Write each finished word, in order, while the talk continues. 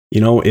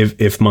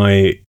if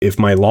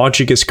my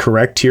logic is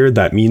correct here,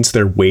 that means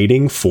they're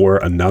waiting for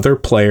another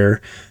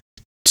player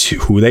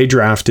who they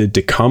drafted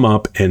to come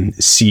up and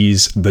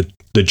seize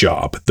the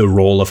job, the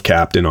role of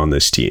captain on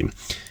this team.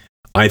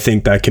 I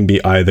think that can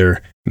be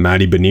either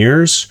Matty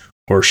Beniers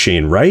or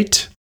Shane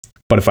Wright.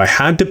 But if I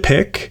had to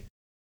pick,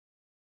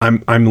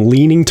 I'm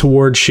leaning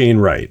towards Shane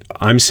Wright.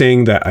 I'm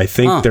saying that I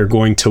think they're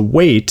going to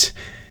wait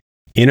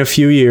in a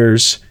few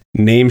years,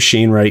 name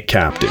Shane Wright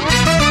captain.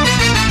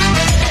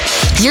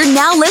 You're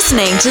now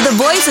listening to the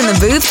Boys in the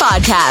Booth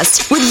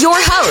podcast with your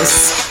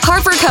hosts,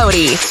 Harper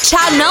Cody,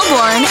 Chad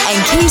Melbourne,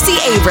 and Casey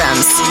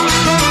Abrams.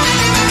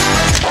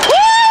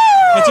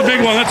 That's a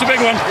big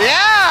one.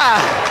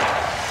 Yeah!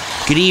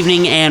 Good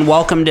evening and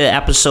welcome to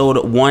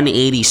episode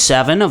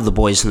 187 of the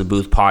Boys in the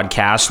Booth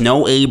podcast.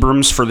 No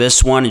Abrams for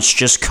this one. It's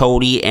just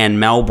Cody and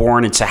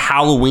Melbourne. It's a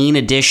Halloween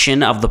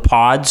edition of the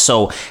pod,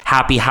 so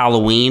happy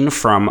Halloween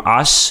from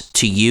us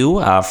to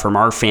you, from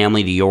our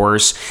family to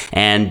yours.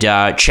 And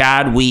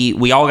Chad,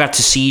 we all got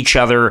to see each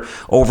other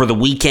over the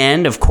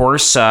weekend, of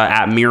course,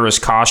 at Mira's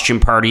costume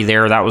party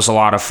there. That was a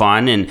lot of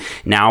fun. And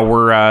now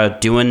we're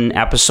doing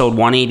episode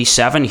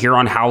 187 here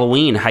on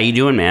Halloween. How you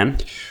doing, man?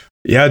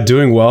 Yeah,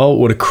 doing well.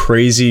 What a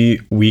crazy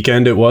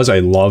weekend it was. I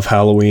love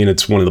Halloween.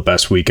 It's one of the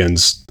best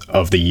weekends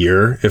of the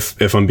year,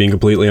 if I'm being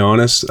completely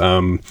honest.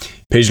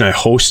 Paige and I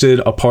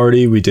hosted a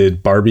party. We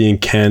did Barbie and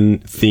Ken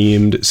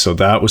themed, so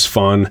that was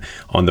fun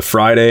on the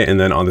Friday. And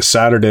then on the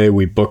Saturday,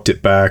 we booked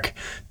it back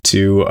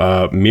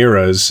to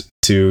Mira's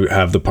to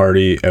have the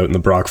party out in the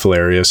Brockville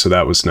area, so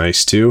that was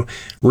nice too.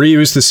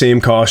 Reused the same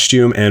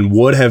costume and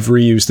would have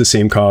reused the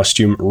same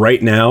costume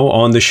right now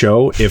on the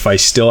show if I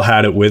still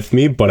had it with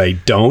me, but I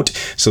don't.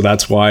 So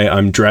that's why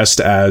I'm dressed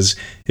as,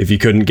 if you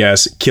couldn't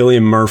guess,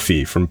 Cillian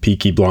Murphy from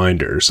Peaky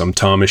Blinders. I'm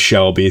Thomas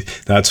Shelby.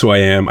 That's who I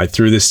am. I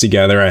threw this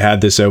together. I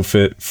had this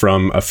outfit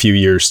from a few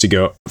years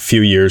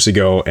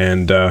ago,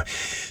 and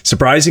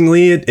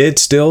surprisingly, it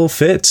still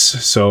fits.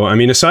 So, I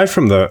mean, aside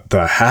from the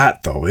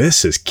hat, though,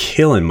 this is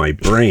killing my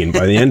brain.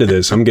 By the end of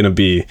this, I'm going to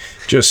be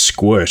just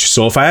squished.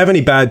 So if I have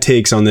any bad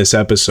takes on this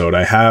episode,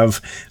 I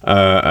have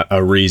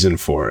a reason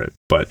for it.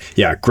 But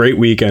yeah, great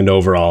weekend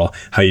overall.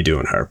 How you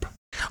doing, Harp?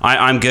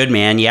 I'm good,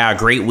 man. Yeah,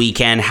 great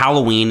weekend.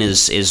 Halloween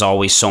is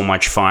always so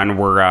much fun.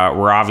 We're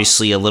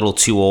obviously a little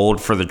too old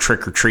for the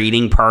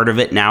trick-or-treating part of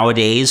it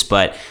nowadays,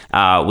 but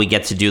we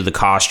get to do the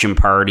costume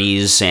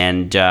parties,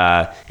 and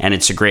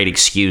it's a great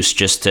excuse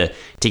just to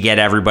get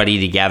everybody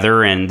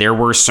together. And there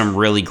were some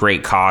really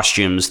great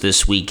costumes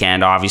this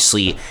weekend.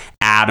 Obviously,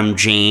 Adam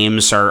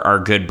James, our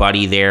good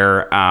buddy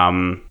there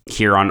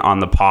here on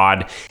the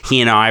pod,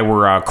 he and I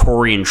were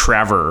Corey and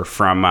Trevor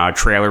from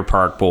Trailer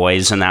Park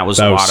Boys, and that was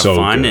a lot of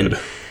fun. Good. And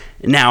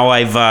now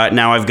I've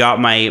got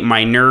my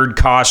nerd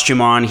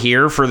costume on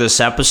here for this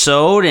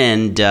episode,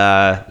 and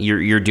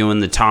you're doing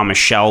the Thomas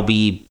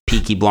Shelby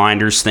Peaky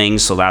Blinders thing,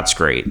 so that's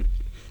great.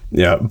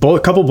 Yeah, a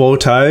couple bow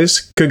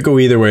ties could go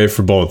either way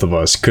for both of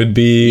us. Could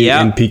be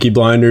in Peaky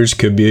Blinders,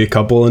 could be a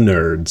couple of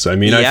nerds. I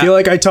mean, I feel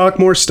like I talk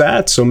more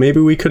stats, so maybe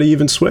we could have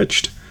even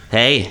switched.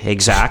 Hey,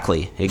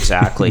 exactly.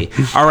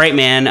 All right,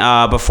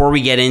 man. Before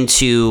we get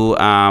into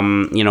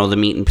the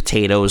meat and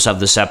potatoes of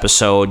this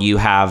episode, you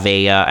have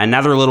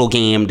another little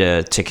game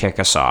to kick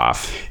us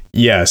off.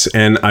 Yes,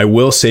 and I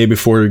will say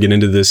before we get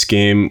into this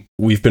game,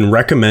 we've been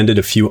recommended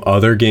a few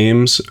other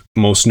games,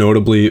 most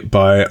notably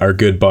by our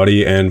good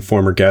buddy and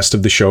former guest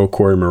of the show,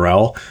 Corey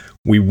Morrell.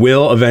 We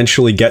will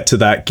eventually get to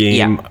that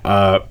game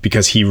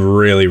because he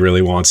really,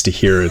 really wants to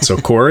hear it. So,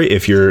 Corey,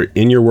 if you're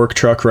in your work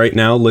truck right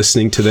now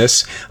listening to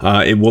this,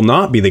 it will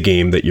not be the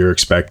game that you're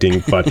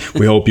expecting, but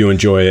we hope you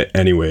enjoy it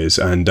anyways,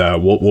 and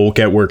we'll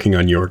get working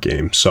on your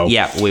game. So,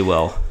 yeah, we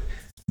will.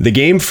 The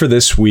game for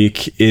this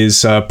week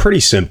is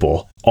pretty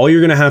simple. All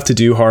you're going to have to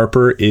do,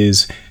 Harper,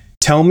 is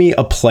tell me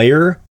a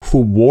player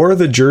who wore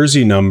the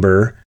jersey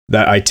number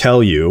that I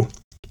tell you.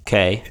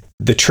 Okay.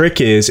 The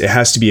trick is it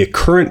has to be a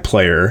current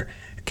player.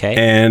 Okay.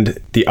 And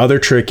the other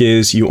trick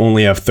is you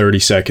only have 30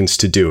 seconds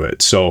to do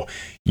it. So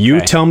you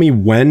tell me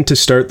when to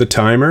start the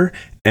timer,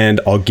 and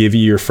I'll give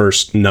you your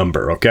first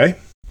number, okay?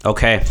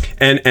 Okay.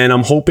 And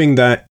I'm hoping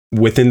that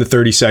within the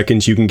 30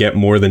 seconds you can get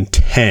more than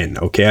 10,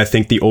 okay? I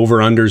think the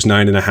over-under is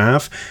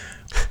 9.5.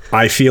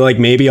 I feel like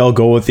maybe I'll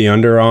go with the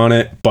under on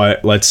it,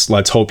 but let's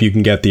hope you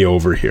can get the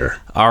over here.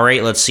 All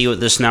right, let's see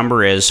what this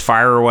number is.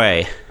 Fire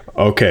away.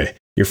 Okay.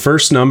 Your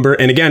first number,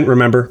 and again,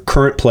 remember,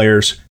 current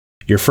players.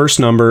 Your first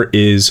number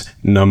is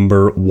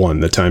number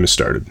 1. The time has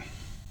started.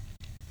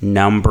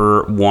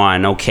 Number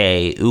 1.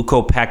 Okay.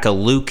 Ukko-Pekka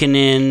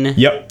Luukkonen.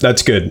 Yep,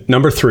 that's good.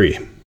 Number 3.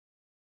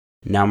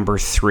 Number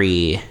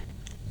 3.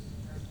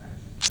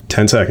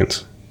 10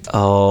 seconds.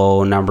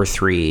 Oh, number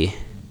 3.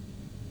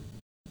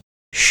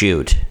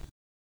 Shoot.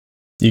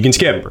 You can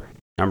skip.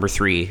 Number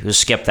 3. We'll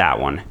skip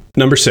that one.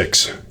 Number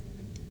 6.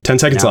 10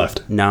 seconds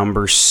left.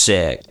 Number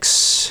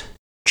 6.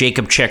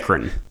 Jacob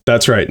Chikrin.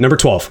 That's right. Number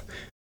 12.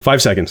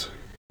 5 seconds.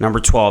 Number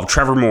 12.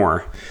 Trevor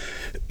Moore.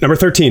 Number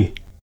 13.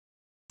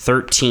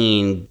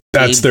 13.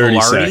 That's Gabe 30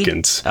 Vilardi?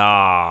 seconds.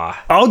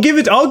 I'll give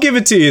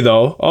it to you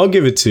though. I'll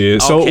give it to you.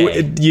 So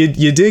Okay.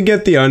 you did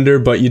get the under,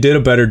 but you did a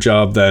better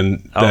job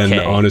than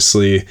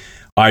honestly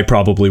I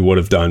probably would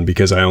have done,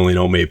 because I only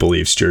know Maple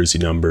Leafs jersey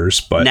numbers.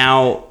 But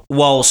now,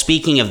 well,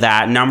 speaking of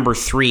that, number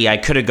 3, I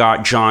could have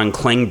got John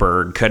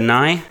Klingberg, couldn't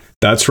I?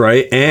 That's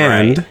right.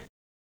 And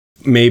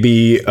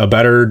maybe a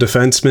better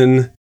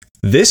defenseman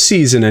this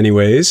season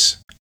anyways,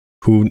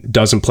 who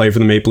doesn't play for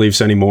the Maple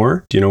Leafs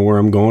anymore. Do you know where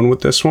I'm going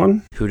with this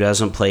one? Who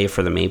doesn't play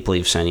for the Maple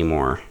Leafs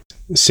anymore?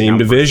 Same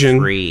number division.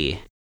 3.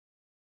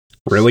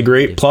 Really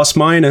great plus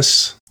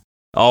minus.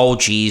 Oh,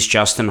 geez,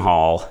 Justin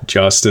Hall.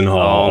 Justin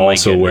Hall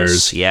also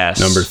wears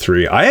number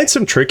 3. I had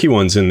some tricky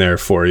ones in there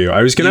for you.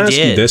 I was going to ask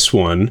you this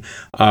one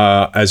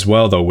as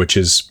well, though, which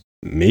is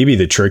maybe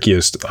the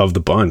trickiest of the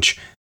bunch.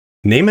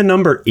 Name a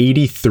number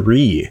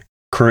 83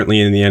 currently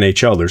in the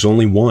NHL. There's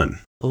only one.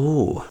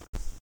 Ooh.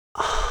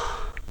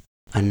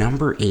 A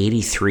number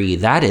 83.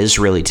 That is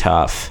really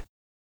tough.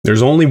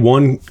 There's only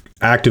one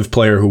active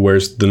player who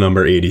wears the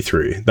number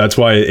 83. That's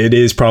why it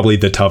is probably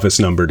the toughest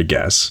number to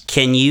guess.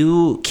 Can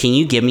you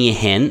give me a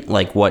hint,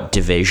 like what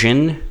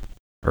division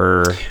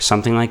or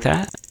something like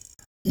that?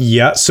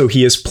 Yeah, so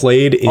he has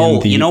played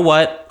in you know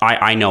what?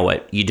 I know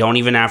it. You don't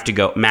even have to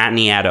go. Matt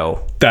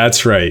Nieto.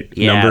 That's right.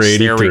 Yes, number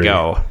 83. There we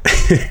go.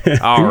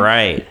 All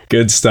right.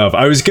 Good stuff.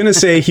 I was going to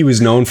say he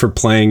was known for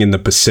playing in the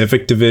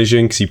Pacific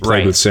Division because he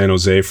played with San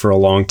Jose for a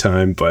long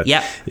time. But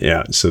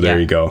yeah, so there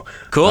you go.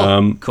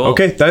 Cool. Cool.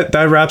 Okay,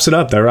 that wraps it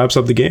up. That wraps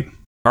up the game.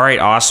 All right,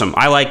 awesome.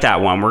 I like that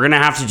one. We're going to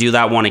have to do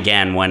that one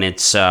again when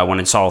it's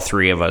all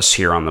 3 of us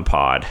here on the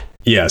pod.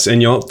 Yes,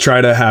 and you'll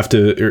have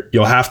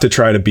to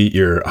try to beat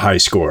your high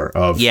score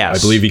of, I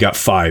believe you got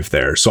 5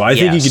 there. So I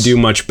think you could do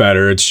much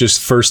better. It's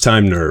just first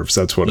time nerves.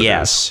 That's what it is.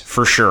 Yes,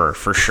 for sure.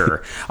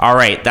 All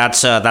right,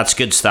 that's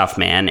good stuff,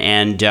 man.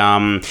 And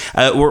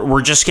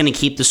we're just going to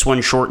keep this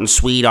one short and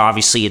sweet.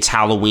 Obviously, it's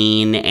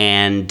Halloween,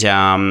 and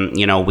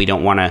we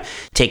don't want to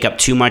take up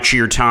too much of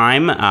your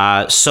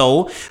time.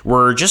 So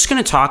we're just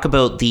going to talk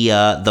about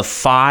the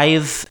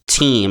 5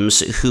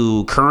 teams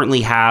who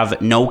currently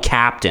have no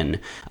captain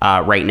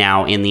right now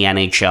in the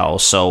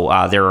NHL.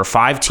 So there are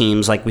 5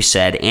 teams, like we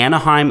said: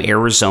 Anaheim,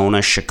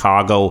 Arizona,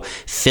 Chicago,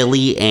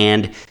 Philly,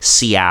 and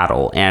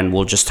Seattle. And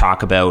we'll just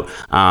talk about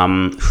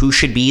who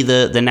should be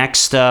the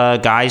next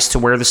guys to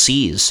wear the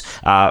C's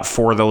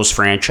for those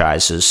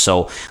franchises.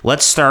 So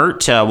let's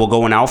start. We'll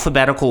go in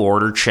alphabetical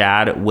order,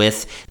 Chad,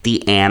 with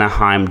the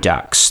Anaheim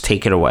Ducks.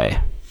 Take it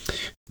away.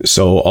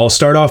 So I'll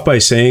start off by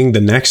saying the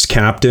next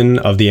captain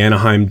of the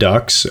Anaheim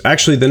Ducks,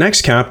 actually the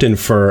next captain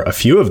for a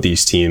few of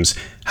these teams,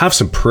 have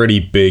some pretty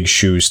big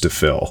shoes to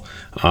fill.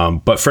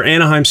 But for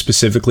Anaheim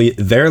specifically,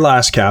 their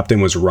last captain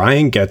was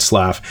Ryan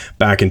Getzlaf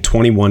back in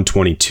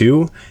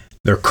 21-22.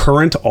 Their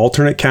current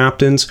alternate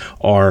captains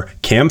are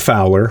Cam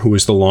Fowler, who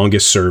is the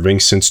longest serving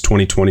since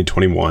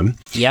 2020-21.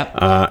 Yep.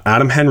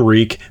 Adam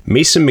Henrique,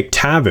 Mason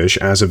McTavish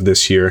as of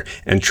this year,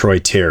 and Troy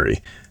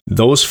Terry.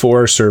 Those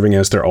 4 are serving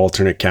as their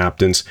alternate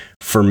captains.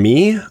 For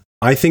me,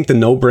 I think the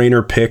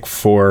no-brainer pick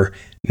for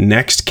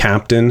next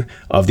captain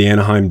of the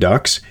Anaheim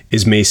Ducks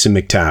is Mason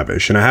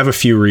McTavish, and I have a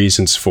few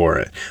reasons for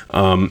it.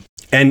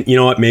 And you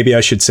know what? Maybe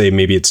I should say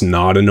maybe it's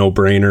not a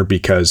no-brainer,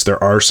 because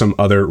there are some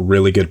other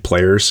really good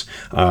players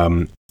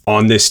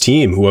on this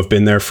team who have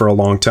been there for a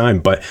long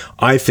time. But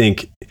I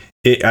think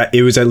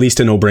it was at least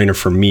a no-brainer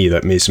for me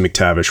that Mason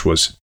McTavish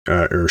was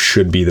or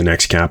should be the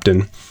next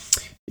captain.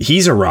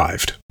 He's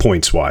arrived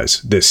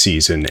points-wise this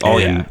season.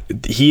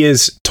 He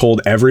has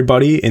told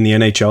everybody in the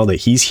NHL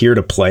that he's here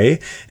to play.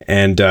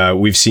 And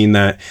we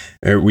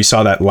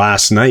saw that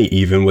last night,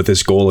 even with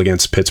his goal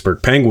against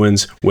Pittsburgh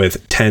Penguins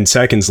with 10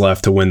 seconds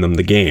left to win them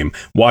the game.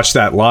 Watch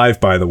that live,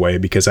 by the way,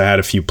 because I had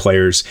a few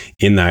players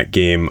in that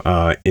game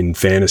in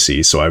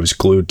fantasy, so I was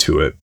glued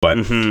to it.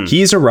 But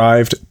he's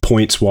arrived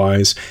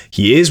points-wise.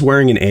 He is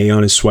wearing an A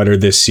on his sweater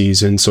this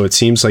season, so it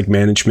seems like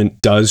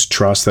management does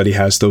trust that he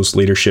has those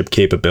leadership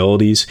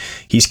capabilities.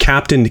 He's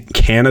captained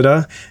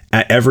Canada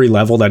at every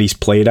level that he's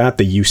played at,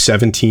 the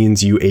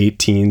U17s,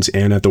 U18s,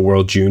 and at the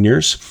World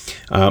Juniors,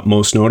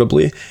 most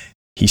notably.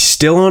 He's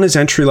still on his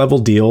entry-level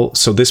deal,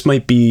 so this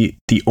might be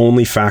the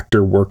only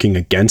factor working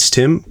against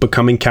him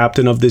becoming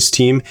captain of this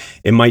team.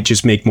 It might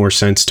just make more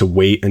sense to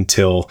wait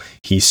until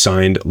he's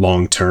signed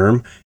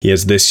long-term. He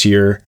has this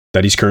year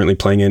that he's currently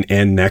playing in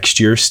and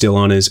next year still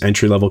on his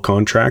entry-level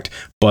contract.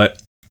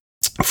 But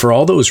for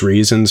all those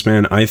reasons,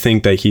 man, I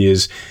think that he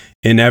is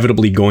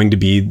inevitably going to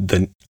be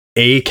the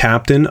A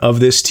captain of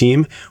this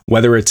team.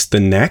 Whether it's the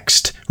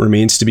next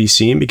remains to be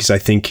seen, because I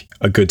think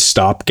a good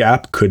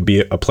stopgap could be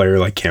a player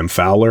like Cam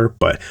Fowler.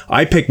 But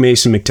I pick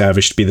Mason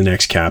McTavish to be the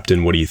next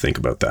captain. What do you think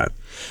about that?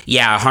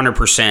 Yeah,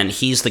 100%.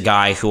 He's the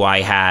guy who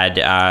I had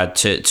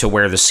to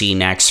wear the C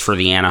next for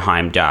the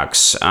Anaheim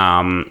Ducks.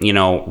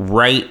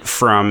 Right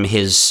from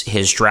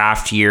his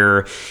draft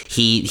year,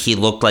 he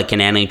looked like an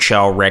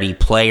NHL ready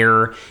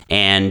player,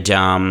 and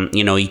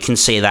you can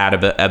say that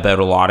about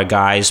a lot of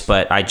guys,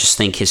 but I just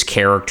think his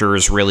character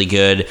is really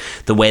good.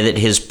 The way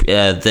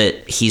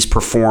that he's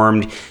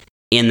performed.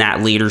 in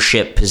that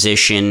leadership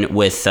position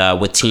with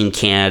Team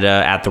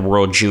Canada at the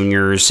World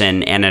Juniors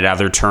and at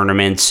other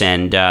tournaments,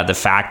 and the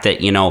fact that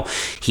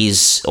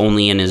he's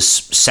only in his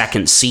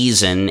second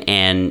season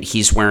and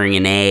he's wearing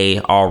an A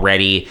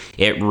already,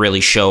 it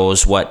really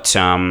shows what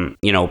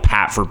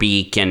Pat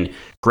Verbeek and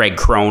Greg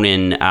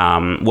Cronin,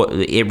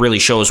 it really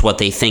shows what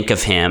they think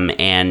of him,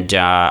 and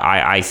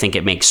I think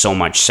it makes so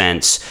much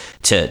sense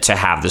to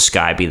have this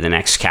guy be the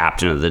next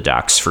captain of the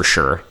Ducks for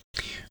sure.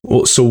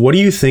 Well, so what do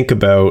you think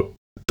about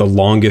the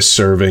longest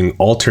serving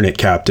alternate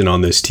captain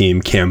on this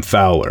team, Cam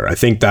Fowler? I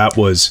think that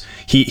was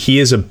he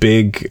is a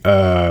big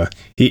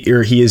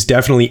he is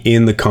definitely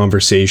in the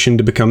conversation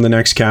to become the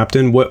next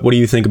captain. What do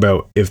you think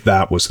about if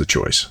that was the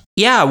choice?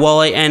 Yeah,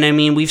 well, and I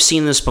mean, we've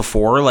seen this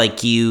before.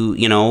 Like you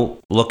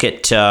look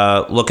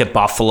at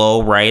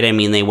Buffalo, right? I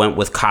mean, they went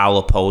with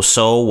Kyle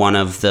Oposo, one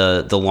of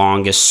the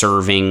longest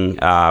serving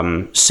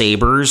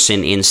Sabres,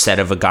 and instead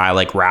of a guy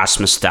like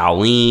Rasmus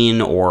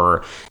Dahlin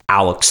or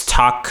Alex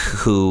Tuck,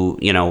 who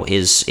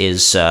is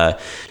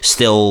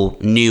still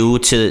new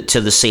to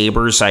the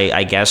Sabres,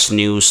 I guess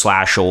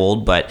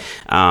new/old, but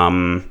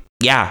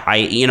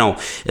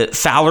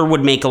Fowler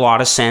would make a lot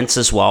of sense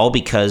as well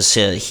because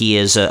he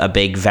is a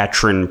big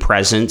veteran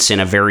presence in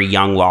a very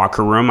young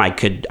locker room. I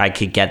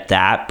could get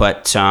that,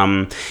 but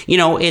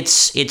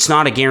it's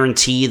not a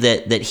guarantee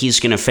that he's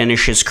going to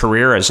finish his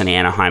career as an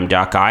Anaheim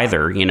Duck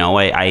either.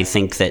 I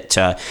think that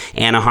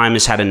Anaheim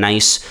has had a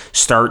nice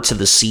start to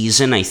the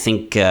season. I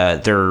think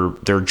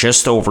they're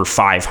just over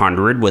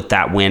 500 with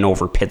that win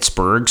over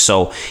Pittsburgh,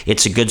 so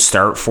it's a good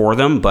start for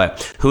them.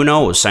 But who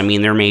knows? I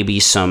mean, there may be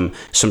some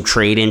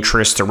trade interest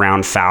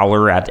around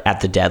Fowler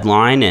at the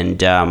deadline,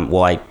 and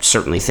I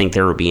certainly think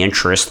there would be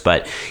interest,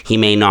 but he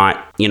may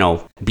not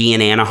be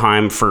in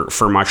Anaheim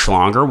for much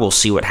longer. We'll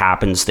see what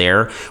happens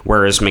there.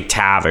 Whereas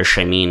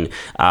McTavish, I mean,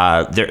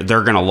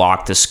 they're going to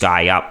lock this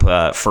guy up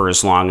for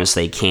as long as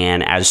they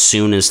can, as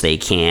soon as they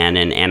can,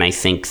 and I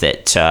think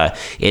that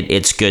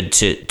it's good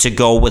to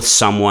go with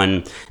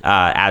someone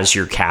as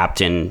your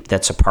captain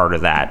that's a part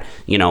of that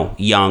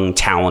young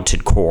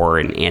talented core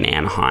in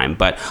Anaheim.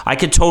 But I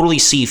could totally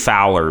see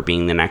Fowler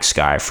being the next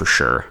guy for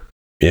sure.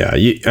 Yeah,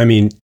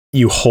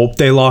 you hope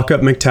they lock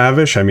up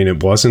McTavish. I mean,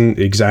 it wasn't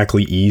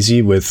exactly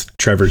easy with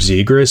Trevor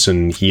Zegras,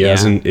 and he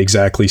hasn't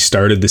exactly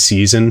started the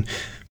season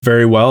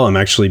very well. I'm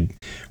actually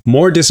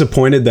more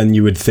disappointed than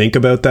you would think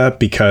about that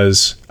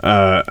because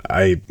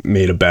I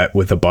made a bet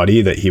with a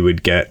buddy that he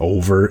would get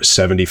over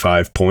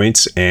 75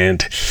 points,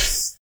 and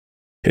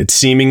it's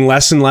seeming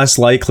less and less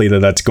likely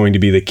that that's going to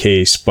be the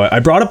case. But I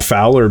brought up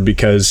Fowler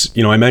because,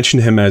 I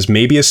mentioned him as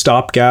maybe a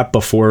stopgap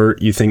before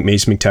you think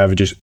Mason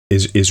McTavish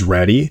is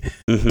ready.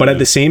 Mm-hmm. But at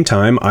the same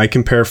time, I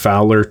compare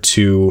Fowler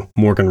to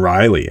Morgan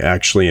Riley,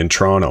 actually, in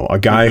Toronto, a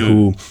guy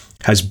who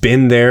has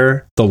been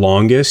there the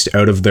longest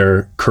out of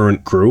their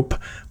current group,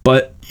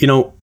 but,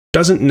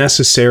 doesn't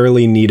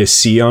necessarily need a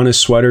C on his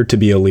sweater to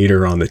be a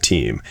leader on the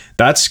team.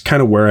 That's kind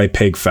of where I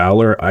peg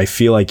Fowler. I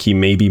feel like he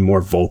may be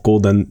more vocal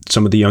than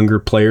some of the younger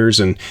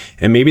players, and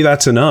maybe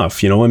that's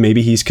enough, and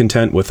maybe he's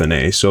content with an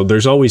A. So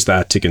there's always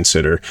that to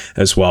consider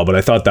as well. But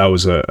I thought that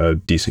was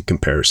a decent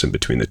comparison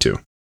between the two.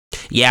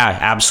 Yeah,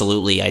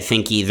 absolutely. I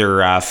think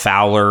either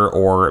Fowler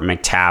or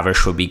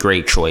McTavish would be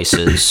great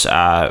choices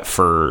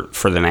for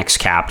the next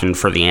captain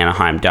for the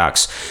Anaheim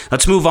Ducks.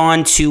 Let's move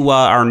on to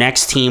our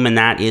next team, and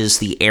that is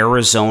the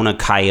Arizona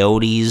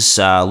Coyotes,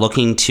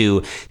 looking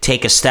to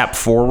take a step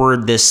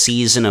forward this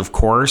season, of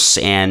course.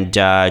 And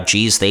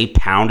they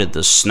pounded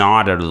the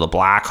snot out of the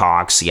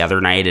Blackhawks the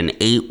other night, an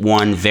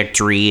 8-1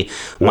 victory.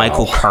 Wow.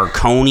 Michael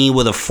Carcone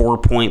with a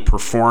 4-point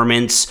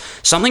performance.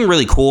 Something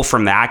really cool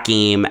from that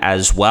game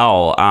as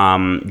well.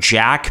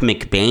 Jack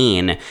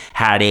McBain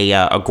had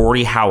a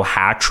Gordie Howe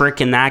hat trick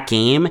in that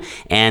game,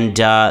 and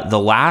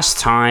the last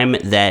time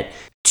that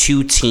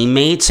two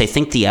teammates, I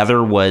think the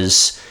other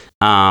was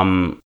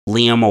Liam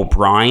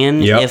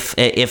O'Brien,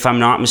 if I'm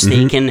not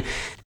mistaken.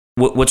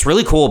 What's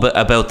really cool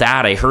about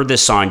that, I heard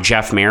this on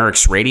Jeff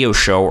Merrick's radio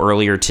show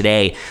earlier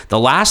today. The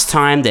last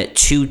time that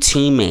two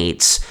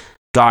teammates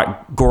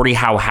got Gordie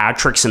Howe hat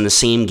tricks in the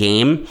same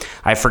game,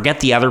 I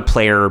forget the other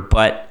player,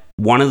 but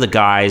one of the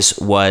guys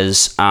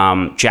was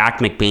Jack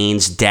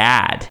McBain's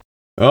dad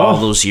all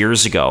those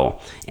years ago.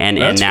 And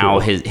now cool.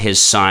 his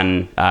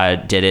son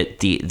did it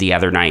the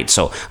other night.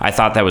 So I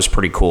thought that was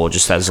pretty cool,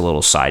 just as a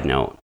little side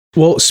note.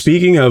 Well,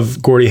 speaking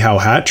of Gordie Howe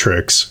hat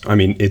tricks, I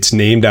mean, it's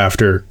named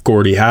after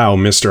Gordie Howe,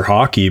 Mr.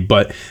 Hockey,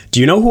 but do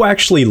you know who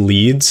actually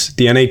leads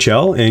the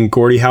NHL in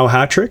Gordie Howe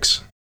hat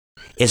tricks?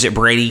 Is it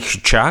Brady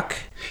Tkachuk?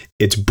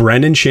 It's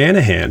Brendan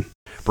Shanahan.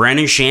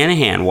 Brendan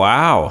Shanahan,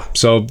 wow.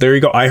 So there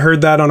you go. I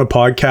heard that on a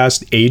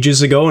podcast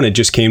ages ago, and it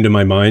just came to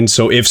my mind.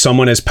 So if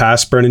someone has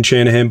passed Brendan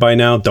Shanahan by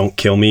now, don't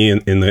kill me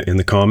in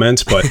the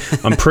comments. But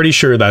I'm pretty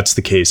sure that's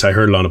the case. I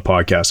heard it on a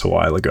podcast a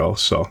while ago.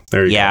 So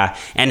there you go. Yeah,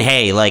 and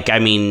hey, I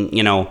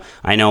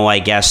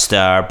guessed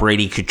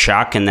Brady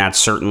Tkachuk, and that's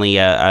certainly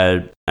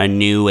a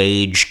new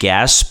age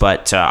guess.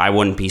 But I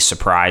wouldn't be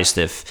surprised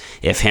if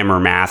him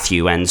or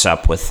Matthew ends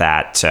up with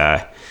that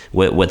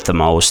with the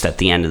most at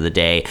the end of the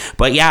day.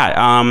 But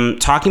yeah,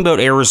 talking about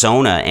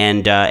Arizona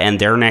and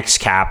their next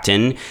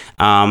captain,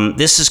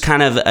 this is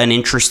kind of an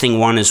interesting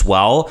one as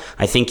well.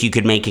 I think you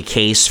could make a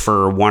case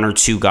for one or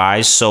two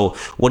guys. So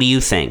what do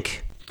you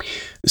think?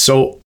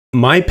 So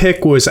my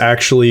pick was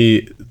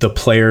actually the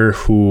player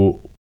who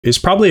is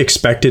probably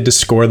expected to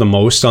score the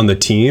most on the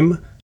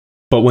team.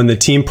 But when the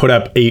team put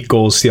up 8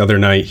 goals the other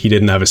night, he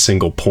didn't have a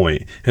single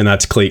point, and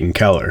that's Clayton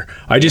Keller.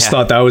 I just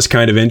thought that was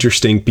kind of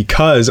interesting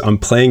because I'm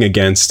playing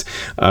against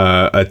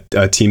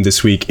a team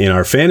this week in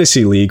our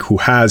fantasy league who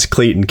has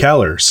Clayton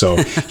Keller. So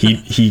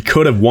he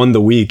could have won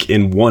the week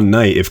in one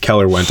night if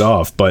Keller went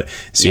off, but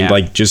it seemed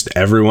like just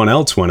everyone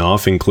else went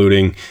off,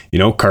 including,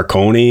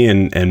 Carcone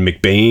and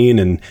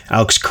McBain, and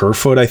Alex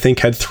Kerfoot, I think,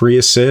 had 3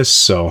 assists.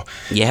 So,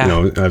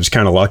 I was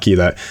kind of lucky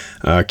that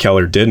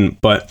Keller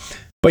didn't.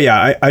 But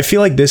yeah, I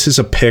feel like this is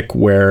a pick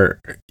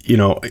where,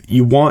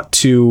 you want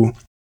to,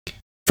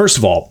 first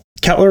of all,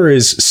 Keller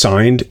is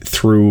signed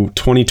through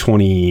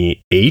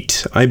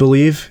 2028, I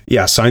believe.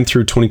 Yeah, signed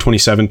through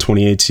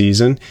 2027-28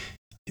 season.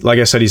 Like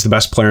I said, he's the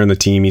best player on the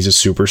team. He's a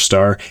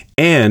superstar.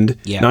 And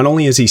not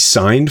only is he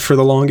signed for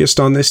the longest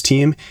on this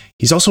team,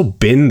 he's also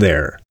been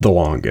there the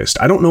longest.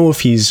 I don't know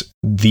if he's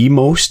the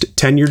most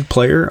tenured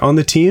player on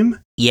the team.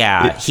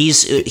 Yeah,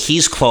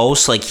 he's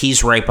close. Like,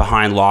 he's right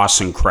behind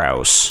Lawson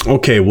Krause.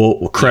 Okay,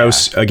 well,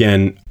 Krause,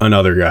 again,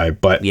 another guy.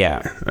 But,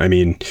 I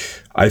mean,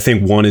 I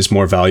think one is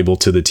more valuable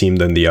to the team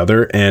than the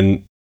other.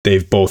 And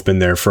they've both been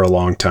there for a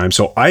long time.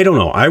 So I don't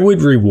know. I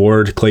would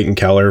reward Clayton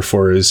Keller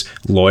for his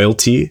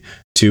loyalty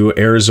to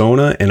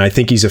Arizona. And I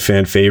think he's a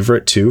fan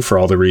favorite, too, for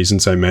all the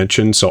reasons I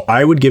mentioned. So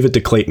I would give it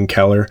to Clayton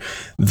Keller,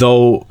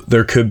 though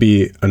there could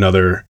be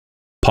another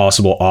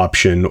possible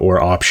option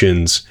or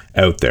options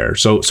out there.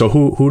 So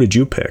who did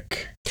you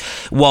pick?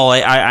 Well,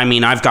 I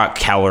mean, I've got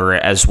Keller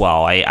as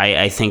well.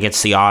 I think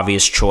it's the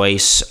obvious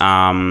choice.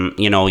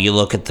 You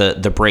look at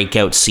the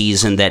breakout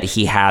season that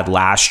he had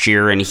last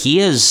year, and he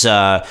has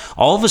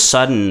all of a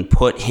sudden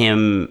put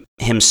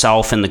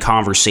himself in the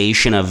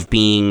conversation of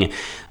being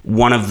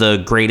one of the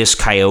greatest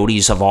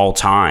Coyotes of all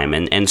time,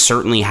 and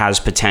certainly has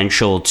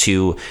potential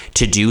to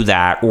do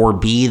that or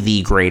be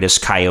the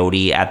greatest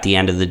Coyote at the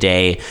end of the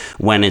day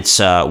when it's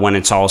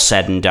all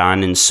said and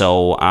done. And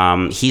so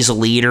he's a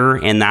leader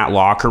in that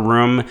locker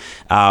room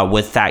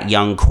with that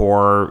young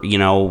core,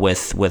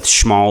 with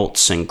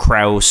Schmaltz and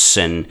Krause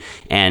and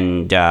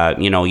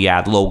you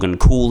add Logan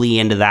Cooley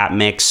into that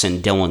mix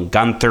and Dylan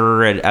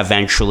Guenther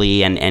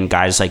eventually and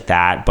guys like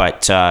that.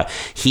 But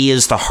he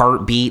is the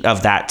heartbeat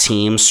of that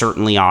team,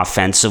 certainly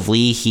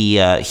offensively.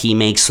 He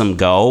makes them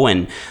go,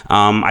 and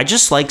I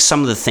just like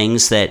some of the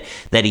things that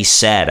he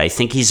said. I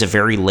think he's a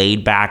very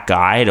laid back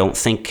guy. I don't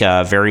think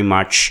very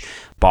much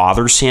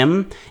bothers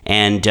him,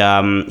 and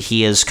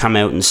he has come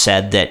out and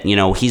said that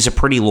he's a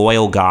pretty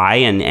loyal guy,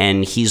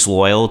 and he's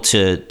loyal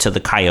to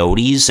the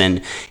Coyotes,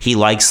 and he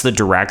likes the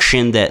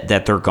direction that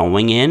they're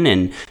going in.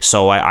 And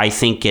so I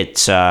think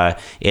it's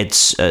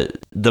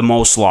the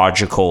most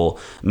logical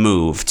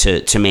move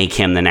to make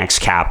him the next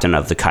captain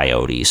of the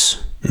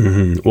Coyotes.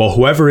 Mm-hmm. Well,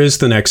 whoever is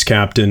the next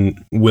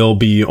captain will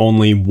be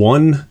only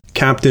one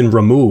captain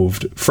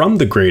removed from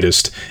the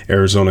greatest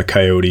Arizona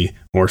Coyote,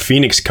 or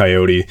Phoenix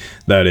Coyote,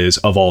 that is,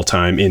 of all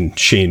time, in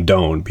Shane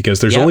Doan,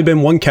 because there's only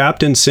been one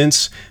captain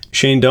since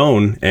Shane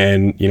Doan,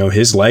 and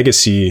his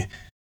legacy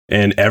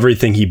and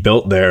everything he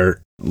built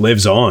there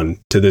lives on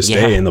to this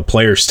day, and the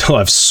players still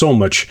have so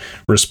much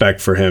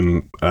respect for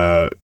him.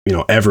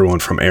 Everyone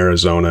from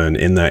Arizona and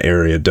in that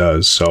area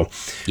does. So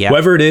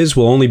whoever it is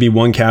will only be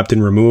one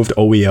captain removed.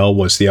 OEL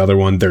was the other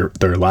one, their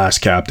last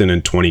captain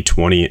in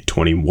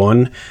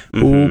 2020-21,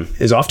 who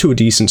is off to a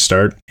decent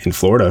start in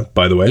Florida,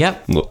 by the way.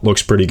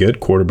 Looks pretty good,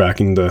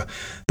 quarterbacking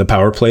the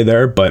power play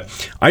there. But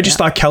I just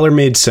thought Keller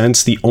made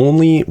sense. The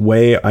only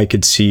way I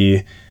could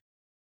see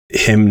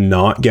him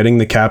not getting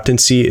the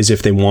captaincy is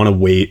if they want to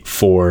wait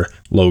for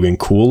Logan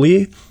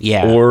Cooley,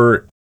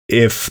 or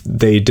if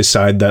they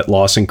decide that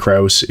Lawson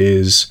Krause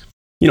is,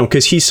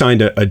 because he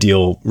signed a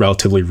deal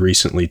relatively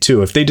recently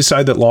too. If they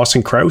decide that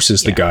Lawson Krause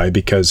is the guy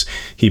because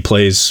he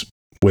plays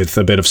with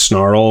a bit of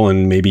snarl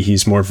and maybe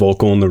he's more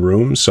vocal in the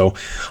room. So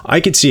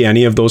I could see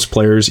any of those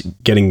players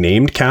getting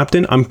named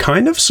captain. I'm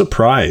kind of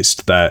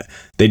surprised that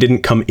they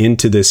didn't come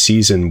into this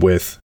season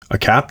with a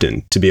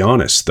captain, to be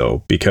honest,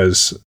 though,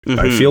 because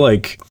I feel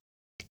like,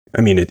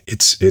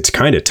 it's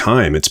kind of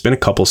time. It's been a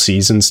couple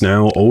seasons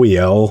now.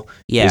 OEL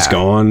is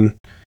gone.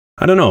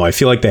 I don't know. I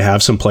feel like they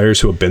have some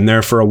players who have been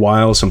there for a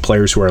while, some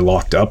players who are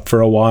locked up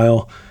for a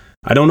while.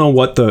 I don't know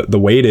what the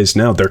weight is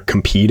now. They're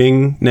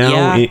competing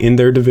now in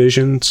their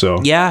division. So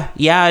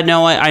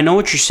no, I know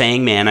what you're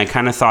saying, man. I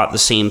kind of thought the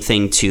same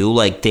thing too.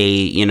 Like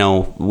they,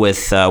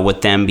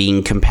 with them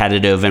being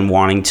competitive and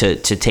wanting to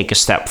take a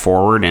step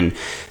forward and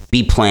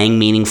be playing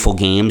meaningful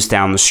games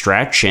down the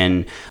stretch,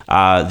 and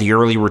the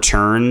early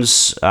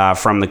returns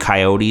from the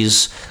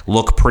Coyotes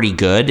look pretty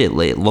good. It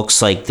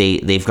looks like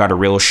they've got a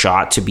real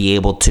shot to be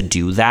able to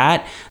do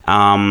that.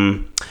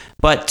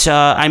 But,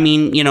 I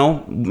mean,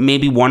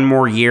 maybe one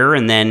more year,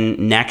 and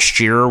then next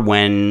year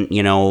when,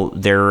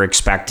 they're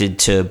expected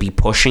to be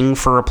pushing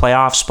for a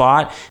playoff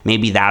spot,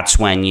 maybe that's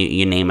when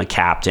you name a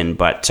captain,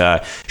 but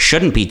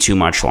shouldn't be too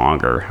much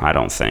longer, I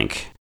don't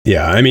think.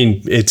 Yeah, I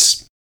mean,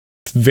 it's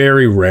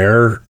very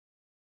rare,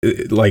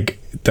 like,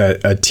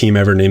 that a team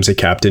ever names a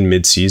captain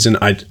mid-season.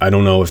 I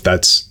don't know if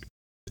that's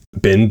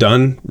been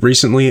done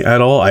recently at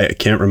all. I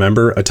can't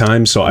remember a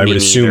time, so I would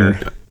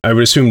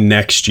assume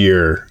next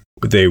year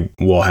they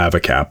will have a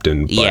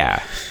captain.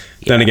 But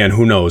then again,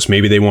 who knows?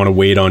 Maybe they want to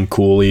wait on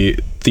Cooley.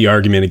 The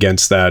argument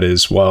against that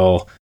is,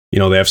 well,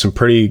 they have some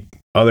pretty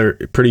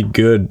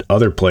good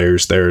other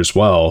players there as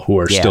well who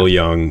are still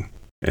young,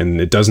 and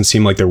it doesn't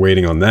seem like they're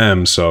waiting on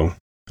them. So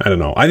I don't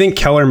know. I think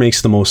Keller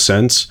makes the most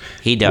sense.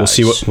 He does.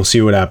 We'll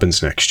see what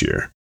happens next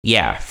year.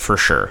 Yeah, for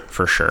sure.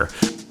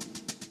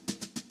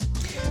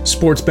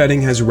 Sports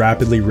betting has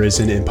rapidly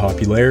risen in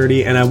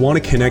popularity, and I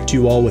want to connect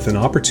you all with an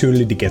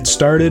opportunity to get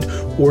started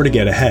or to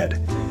get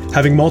ahead.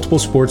 Having multiple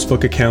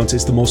sportsbook accounts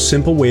is the most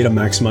simple way to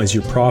maximize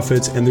your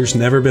profits, and there's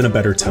never been a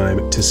better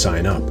time to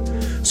sign up.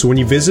 So when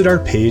you visit our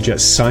page at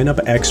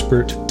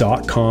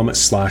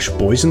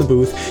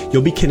signupexpert.com/boysinthebooth,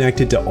 you'll be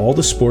connected to all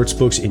the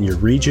sportsbooks in your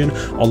region,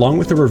 along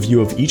with a review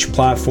of each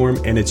platform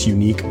and its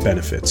unique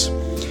benefits.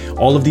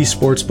 All of these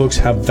sportsbooks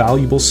have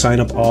valuable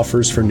sign-up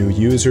offers for new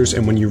users,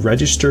 and when you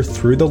register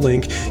through the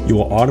link, you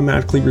will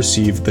automatically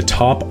receive the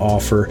top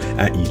offer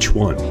at each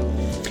one.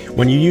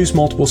 When you use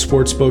multiple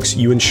sportsbooks,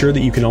 you ensure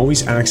that you can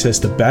always access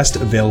the best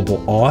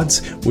available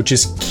odds, which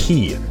is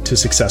key to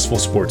successful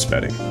sports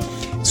betting.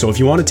 So if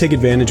you want to take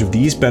advantage of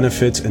these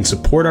benefits and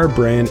support our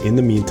brand in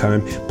the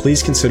meantime,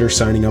 please consider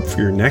signing up for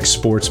your next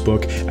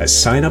sportsbook at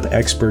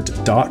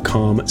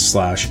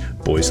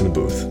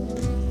signupexpert.com/boysinthebooth.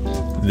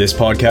 This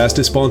podcast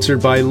is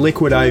sponsored by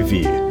Liquid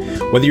IV.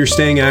 Whether you're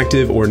staying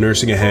active or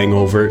nursing a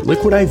hangover,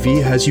 Liquid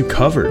IV has you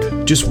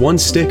covered. Just one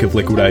stick of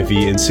Liquid IV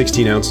in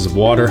 16 ounces of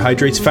water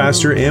hydrates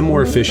faster and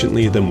more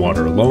efficiently than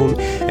water alone,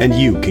 and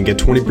you can get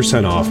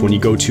 20% off when you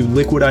go to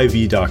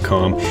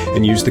liquidiv.com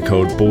and use the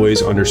code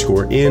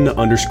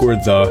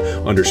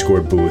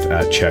boys_in_the_booth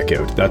at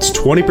checkout. That's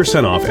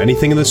 20% off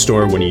anything in the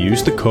store when you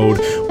use the code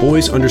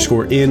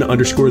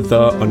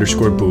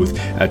boys_in_the_booth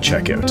at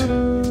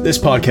checkout. This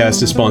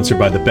podcast is sponsored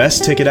by the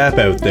best ticket app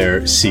out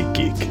there,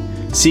 SeatGeek.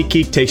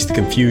 SeatGeek takes the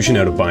confusion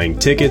out of buying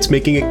tickets,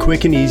 making it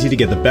quick and easy to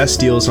get the best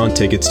deals on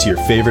tickets to your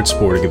favorite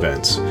sporting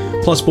events.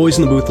 Plus, Boys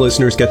in the Booth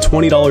listeners get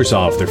 $20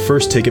 off their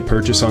first ticket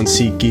purchase on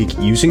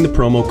SeatGeek using the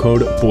promo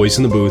code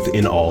BOYSINTHEBOOTH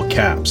in all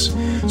caps.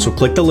 So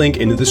click the link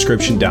in the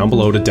description down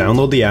below to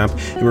download the app,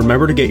 and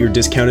remember to get your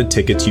discounted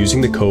tickets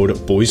using the code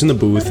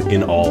BOYSINTHEBOOTH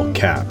in all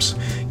caps.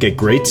 Get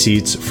great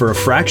seats for a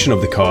fraction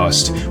of the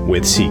cost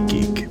with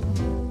SeatGeek.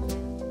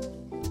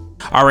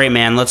 All right,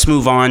 man, let's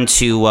move on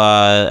to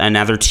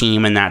another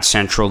team in that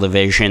Central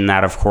Division.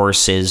 That, of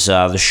course, is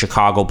the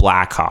Chicago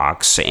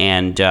Blackhawks.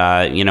 And,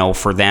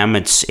 for them,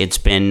 it's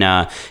been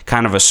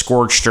kind of a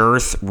scorched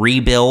earth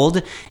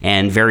rebuild.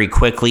 And very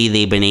quickly,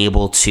 they've been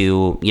able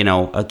to,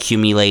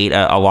 accumulate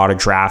a lot of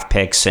draft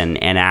picks and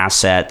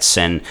assets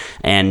and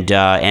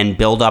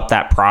build up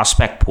that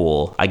prospect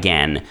pool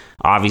again.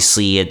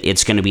 Obviously,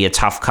 it's going to be a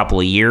tough couple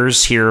of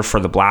years here for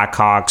the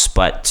Blackhawks,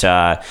 but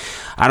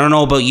I don't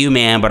know about you,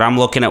 man, but I'm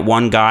looking at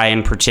one guy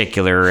in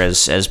particular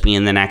as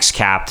being the next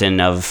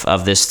captain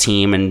of this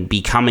team and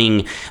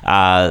becoming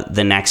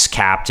the next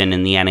captain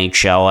in the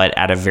NHL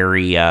at a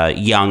very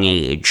young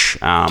age.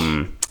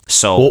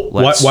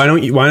 Why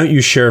don't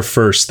you share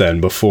first then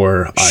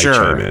before I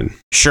chime in?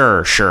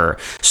 Sure.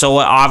 So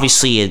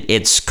obviously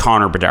it's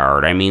Connor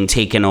Bedard. I mean,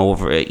 taking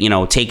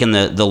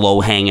the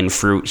low hanging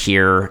fruit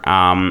here.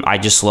 I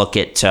just look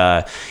at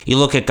you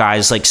look at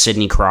guys like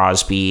Sidney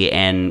Crosby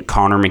and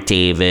Connor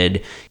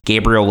McDavid,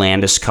 Gabriel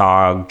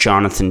Landeskog,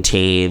 Jonathan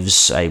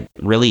Toews.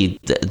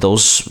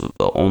 Those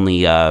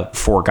only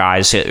four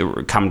guys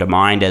come to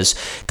mind as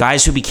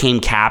guys who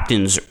became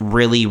captains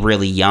really,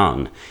 really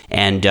young.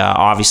 And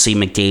obviously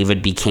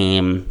McDavid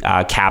became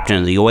captain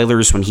of the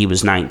Oilers when he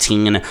was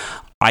 19.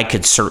 I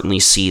could certainly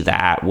see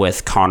that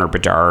with Connor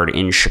Bedard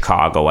in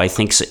Chicago. I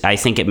think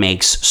it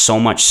makes so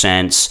much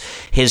sense.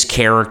 His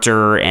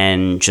character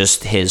and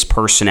just his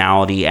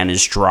personality and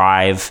his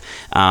drive.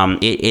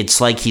 It's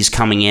like he's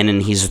coming in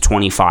and he's a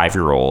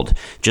 25-year-old.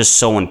 Just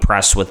so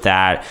impressed with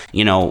that.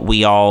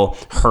 We all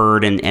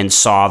heard and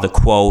saw the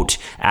quote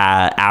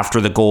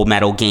after the gold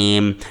medal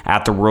game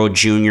at the World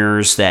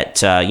Juniors that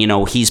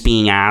he's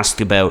being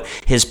asked about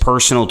his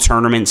personal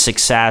tournament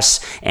success,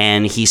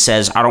 and he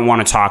says, "I don't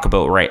want to talk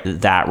about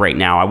that right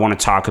now. I want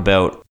to talk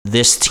about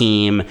this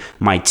team,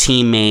 my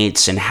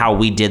teammates, and how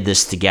we did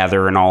this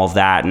together and all of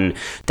that." And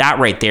that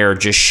right there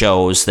just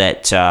shows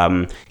that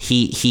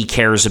he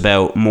cares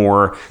about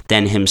more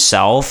than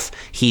himself.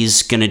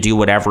 He's going to do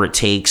whatever it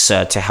takes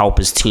to help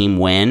his team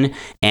win.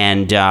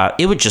 And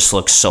it would just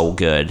look so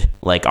good,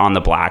 like on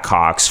the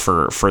Blackhawks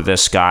for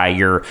this guy,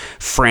 your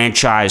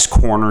franchise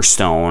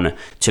cornerstone,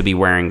 to be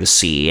wearing the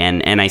C.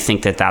 And I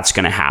think that that's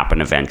going to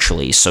happen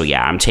eventually. So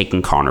yeah, I'm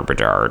taking Connor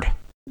Bedard.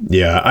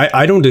 Yeah,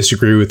 I don't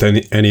disagree with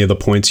any of the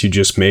points you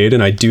just made,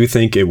 and I do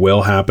think it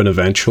will happen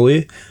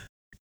eventually.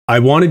 I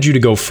wanted you to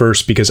go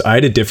first because I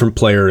had a different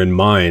player in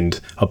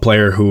mind, a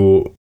player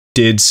who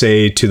did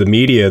say to the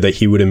media that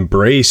he would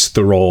embrace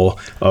the role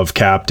of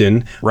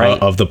captain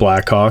of the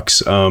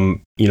Blackhawks,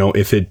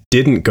 if it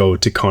didn't go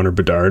to Connor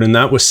Bedard, and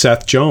that was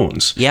Seth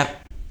Jones. Yeah.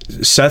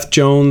 Seth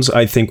Jones,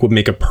 I think, would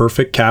make a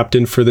perfect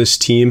captain for this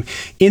team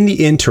in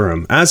the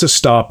interim as a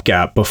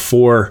stopgap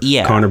before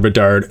Connor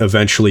Bedard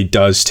eventually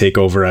does take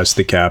over as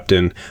the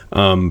captain.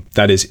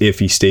 That is, if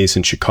he stays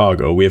in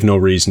Chicago. We have no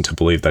reason to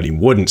believe that he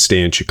wouldn't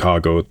stay in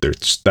Chicago.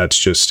 That's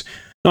just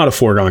not a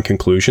foregone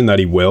conclusion that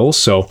he will.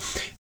 So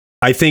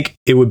I think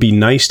it would be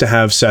nice to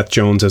have Seth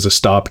Jones as a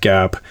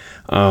stopgap.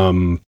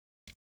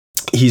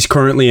 He's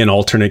currently an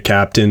alternate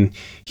captain.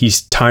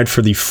 He's tied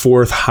for the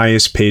 4th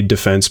highest paid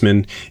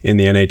defenseman in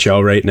the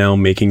NHL right now,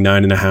 making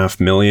 $9.5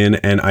 million.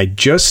 And I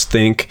just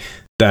think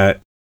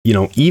that,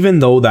 even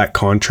though that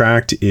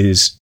contract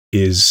is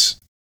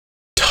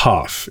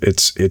tough,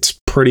 it's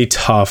pretty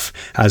tough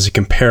as a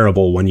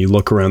comparable when you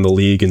look around the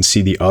league and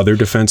see the other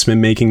defensemen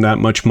making that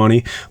much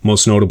money,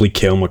 most notably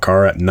Cale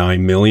Makar at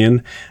 $9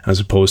 million, as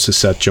opposed to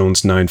Seth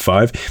Jones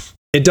 9.5.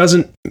 It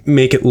doesn't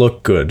make it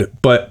look good.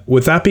 But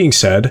with that being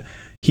said,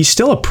 he's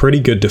still a pretty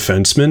good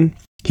defenseman.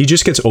 He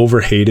just gets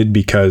overhated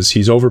because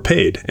he's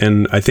overpaid.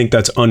 And I think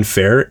that's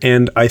unfair.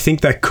 And I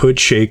think that could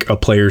shake a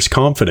player's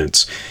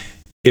confidence.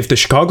 If the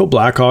Chicago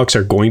Blackhawks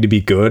are going to be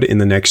good in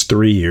the next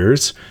 3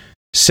 years,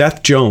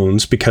 Seth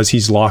Jones, because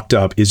he's locked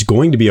up, is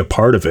going to be a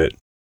part of it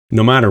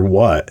no matter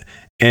what.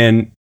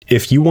 And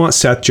if you want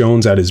Seth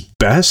Jones at his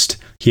best,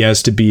 he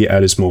has to be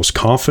at his most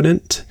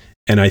confident.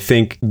 And I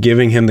think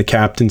giving him the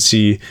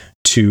captaincy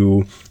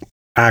to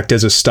act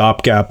as a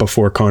stopgap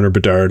before Connor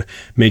Bedard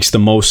makes the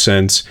most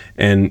sense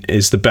and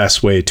is the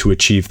best way to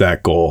achieve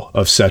that goal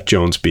of Seth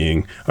Jones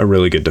being a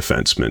really good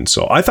defenseman.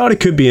 So I thought it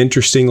could be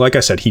interesting. Like I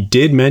said, he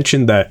did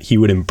mention that he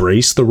would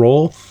embrace the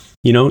role.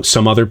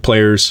 Some other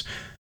players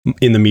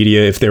in the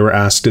media, if they were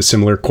asked a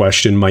similar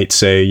question, might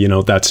say,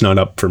 that's not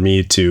up for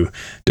me to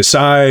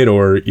decide,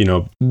 or,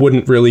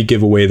 wouldn't really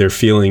give away their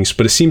feelings.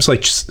 But it seems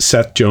like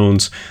Seth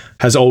Jones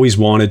has always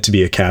wanted to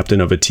be a captain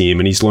of a team,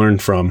 and he's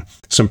learned from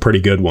some pretty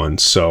good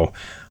ones. So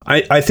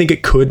I think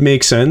it could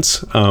make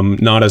sense,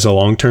 not as a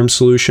long-term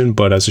solution,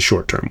 but as a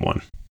short-term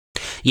one.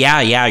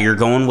 Yeah, you're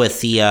going with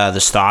the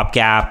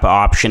stopgap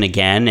option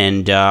again,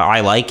 and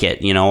I like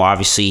it.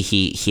 Obviously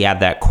he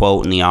had that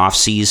quote in the off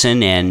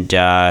season, and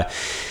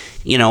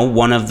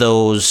one of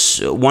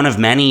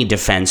many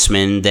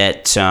defensemen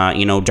that,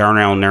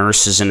 Darnell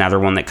Nurse is another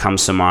one that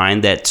comes to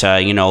mind that,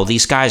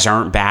 these guys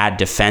aren't bad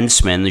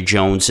defensemen, the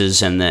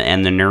Joneses and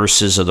the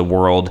Nurses of the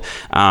world.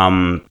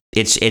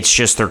 It's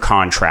just their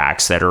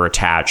contracts that are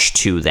attached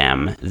to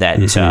them that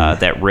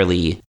that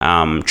really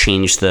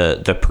change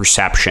the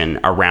perception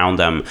around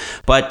them.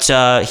 But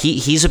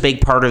he's a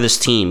big part of this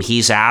team.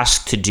 He's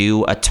asked to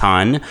do a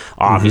ton,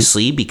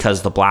 obviously,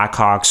 because the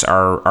Blackhawks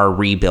are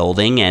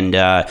rebuilding. And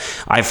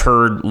I've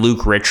heard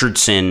Luke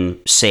Richardson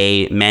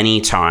say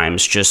many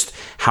times just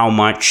how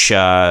much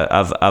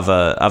of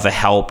a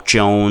help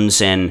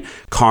Jones and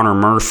Connor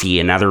Murphy,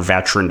 another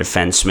veteran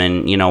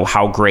defenseman,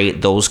 how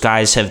great those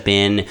guys have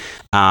been.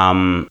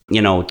 To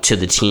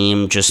the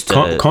team. Just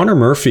Connor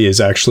Murphy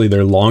is actually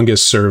their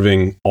longest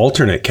serving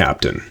alternate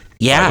captain.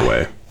 Yeah. By the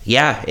way.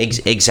 Yeah,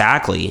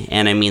 exactly.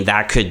 And I mean,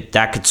 that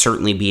could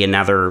certainly be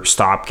another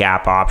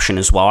stopgap option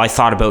as well. I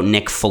thought about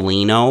Nick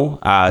Foligno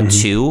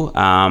too.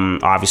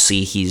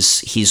 Obviously,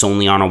 he's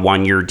only on a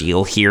 1-year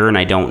deal here, and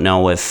I don't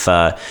know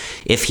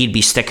if he'd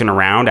be sticking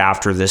around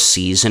after this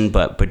season.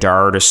 But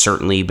Bedard has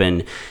certainly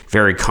been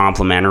very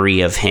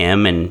complimentary of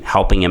him and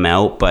helping him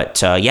out.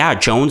 But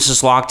Jones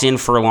is locked in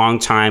for a long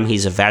time.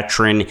 He's a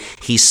veteran.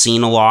 He's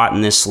seen a lot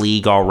in this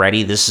league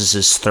already. This is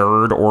his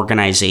 3rd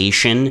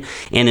organization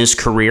in his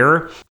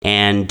career.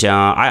 And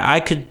I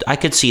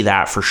could see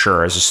that for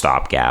sure as a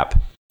stopgap.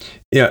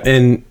 Yeah,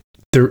 and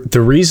the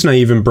reason I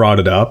even brought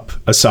it up,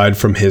 aside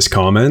from his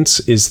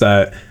comments, is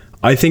that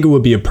I think it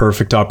would be a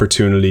perfect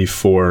opportunity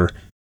for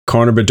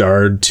Connor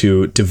Bedard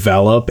to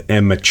develop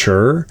and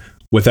mature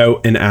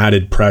without an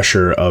added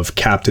pressure of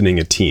captaining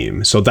a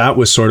team. So that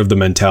was sort of the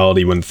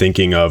mentality when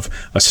thinking of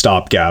a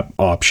stopgap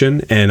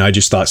option. And I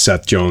just thought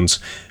Seth Jones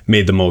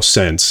made the most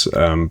sense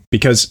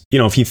because,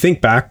 if you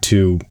think back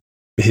to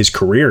his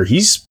career,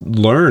 he's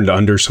learned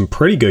under some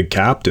pretty good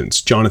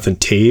captains. Jonathan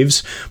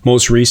Taves,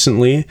 most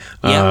recently,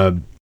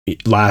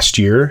 last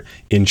year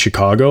in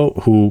Chicago,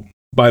 who,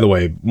 by the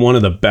way, one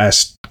of the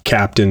best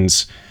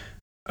captains,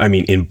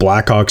 in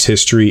Blackhawks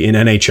history, in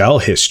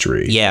NHL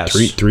history. Yes.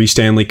 Three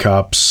Stanley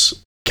Cups,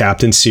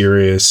 Captain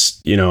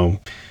Serious,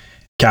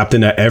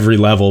 captain at every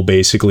level,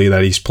 basically,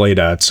 that he's played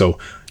at. So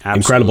absolutely.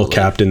 Incredible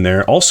captain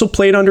there. Also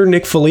played under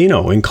Nick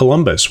Foligno in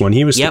Columbus when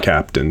he was the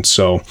captain.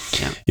 So,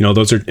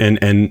 those are,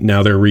 and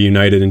now they're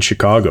reunited in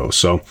Chicago.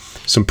 So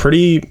some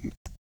pretty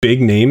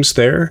big names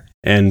there.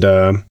 And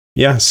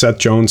Seth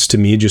Jones to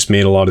me just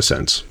made a lot of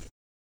sense.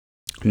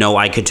 No,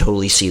 I could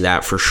totally see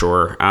that for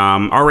sure.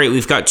 All right,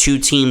 we've got 2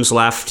 teams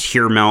left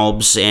here,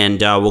 Melbs,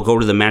 and we'll go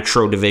to the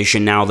Metro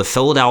Division now. The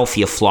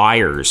Philadelphia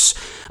Flyers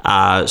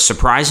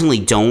surprisingly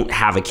don't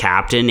have a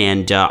captain,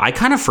 and I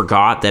kind of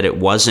forgot that it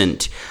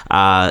wasn't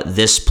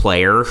this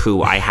player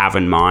who I have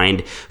in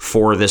mind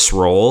for this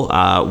role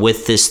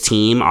with this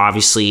team.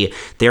 Obviously,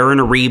 they're in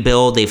a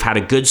rebuild. They've had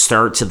a good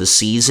start to the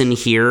season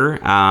here.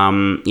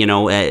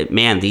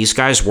 Man, these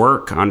guys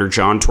work under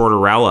John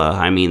Tortorella.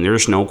 I mean,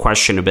 there's no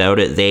question about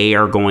it. They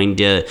are going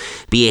to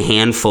be a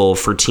handful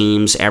for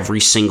teams every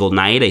single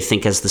night. I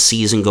think as the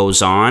season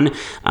goes on,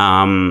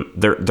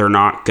 they're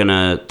not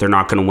gonna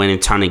win a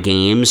ton of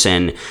games,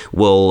 and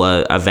will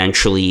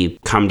eventually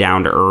come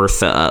down to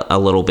earth a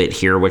little bit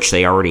here, which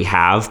they already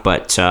have.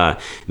 But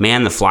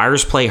man, the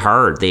Flyers play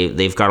hard.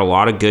 They've got a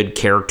lot of good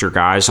character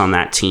guys on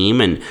that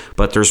team,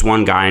 but there's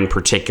one guy in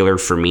particular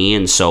for me,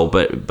 and so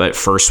but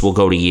first we'll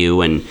go to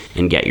you and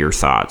get your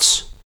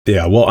thoughts.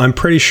 Yeah, well, I'm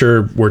pretty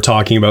sure we're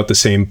talking about the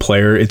same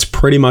player. It's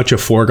pretty much a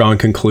foregone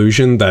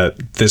conclusion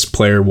that this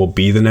player will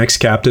be the next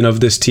captain of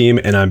this team,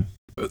 and I'm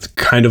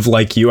kind of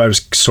like you. I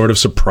was sort of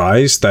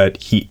surprised that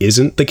he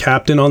isn't the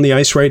captain on the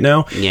ice right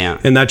now. Yeah.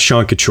 And that's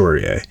Sean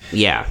Couturier.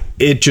 Yeah.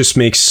 It just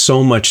makes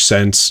so much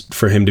sense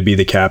for him to be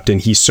the captain.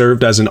 He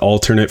served as an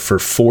alternate for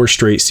 4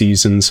 straight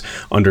seasons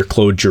under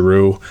Claude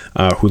Giroux,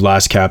 who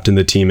last captained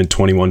the team in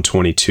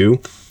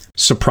 21-22.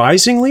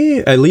 Surprisingly,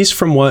 at least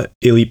from what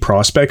Elite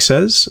Prospect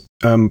says,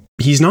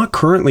 he's not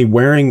currently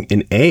wearing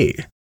an A.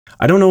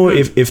 I don't know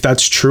if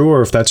that's true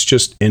or if that's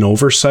just an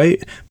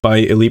oversight by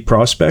Elite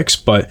Prospects,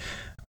 but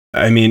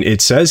I mean,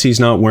 it says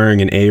he's not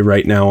wearing an A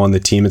right now on the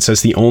team. It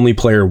says the only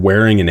player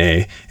wearing an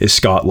A is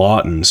Scott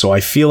Laughton. So I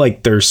feel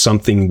like there's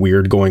something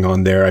weird going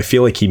on there. I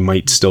feel like he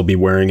might still be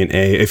wearing an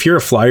A. If you're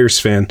a Flyers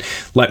fan,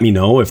 let me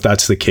know if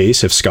that's the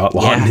case, if Scott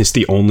Laughton is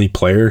the only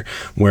player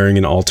wearing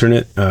an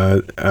alternate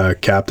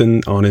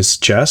captain on his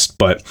chest.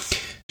 But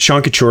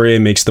Sean Couturier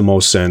makes the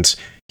most sense.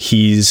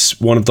 He's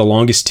one of the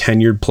longest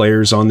tenured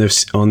players on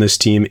this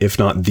team, if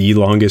not the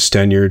longest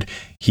tenured.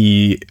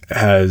 He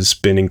has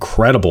been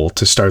incredible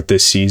to start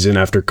this season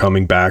after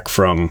coming back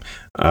from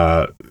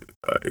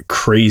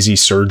crazy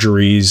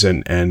surgeries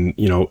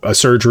and a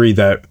surgery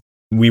that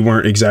we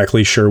weren't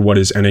exactly sure what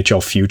his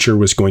NHL future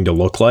was going to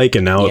look like,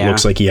 and now it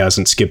looks like he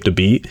hasn't skipped a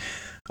beat.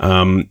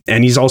 And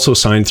he's also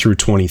signed through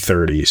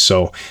 2030.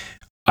 So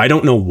I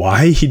don't know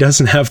why he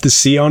doesn't have the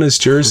C on his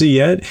jersey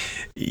yet.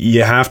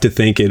 You have to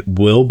think it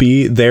will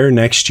be there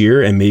next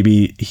year, and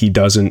maybe he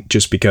doesn't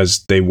just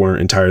because they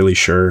weren't entirely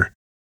sure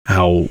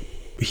how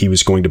he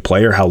was going to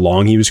play or how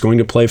long he was going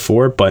to play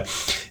for. But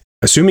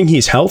assuming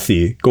he's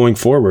healthy going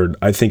forward,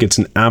 I think it's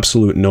an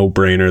absolute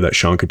no-brainer that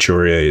Sean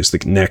Couturier is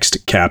the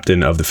next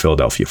captain of the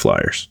Philadelphia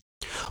Flyers.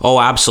 Oh,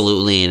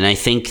 absolutely. And I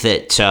think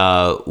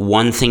that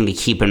one thing to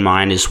keep in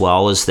mind as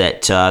well is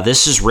that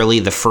this is really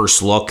the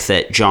first look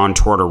that John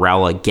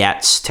Tortorella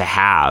gets to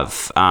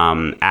have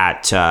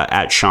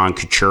at Sean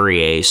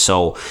Couturier.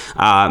 So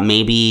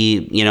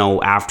maybe,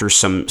 after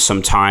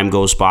some time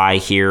goes by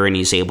here and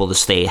he's able to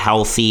stay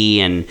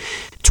healthy and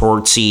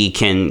Tortsy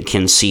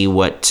can see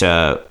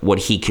what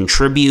he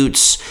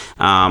contributes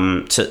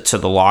to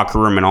the locker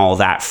room and all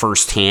that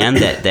firsthand,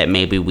 that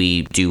maybe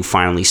we do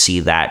finally see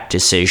that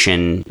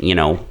decision,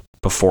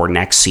 before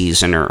next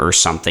season or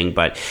something.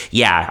 But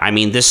yeah, I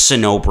mean, this is a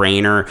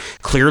no-brainer.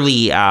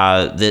 Clearly,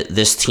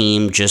 this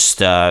team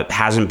just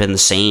hasn't been the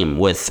same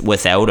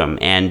without him,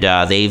 and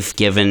he's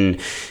given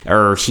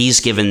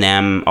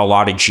them a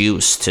lot of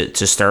juice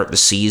to start the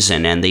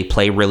season, and they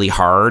play really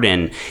hard.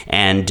 And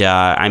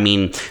I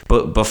mean,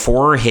 but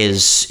before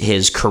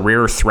his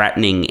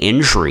career-threatening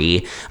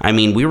injury, I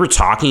mean, we were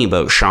talking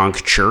about Sean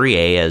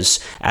Couturier as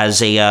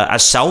a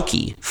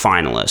Selke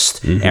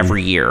finalist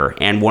every year,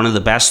 and one of the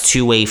best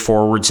two-way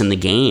forwards in the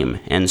game.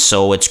 And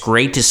so it's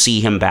great to see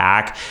him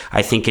back.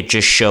 I think it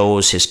just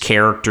shows his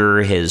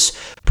character, his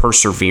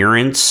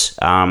perseverance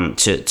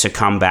to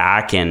come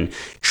back and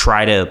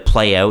try to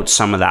play out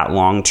some of that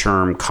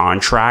long-term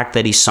contract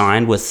that he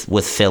signed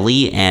with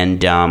Philly.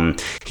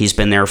 And he's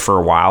been there for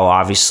a while,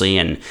 obviously.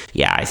 And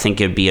yeah, I think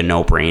it'd be a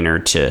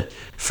no-brainer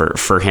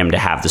for him to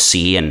have the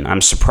C. And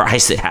I'm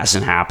surprised it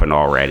hasn't happened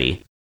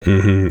already.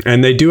 Mm-hmm.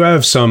 And they do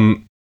have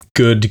some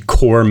good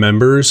core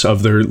members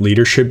of their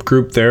leadership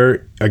group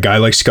there. A guy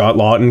like Scott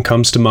Laughton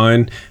comes to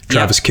mind.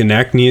 Travis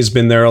Konechny has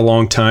been there a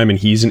long time, and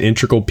he's an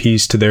integral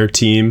piece to their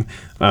team.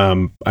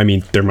 I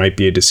mean, there might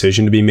be a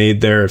decision to be made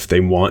there if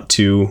they want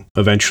to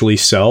eventually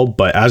sell,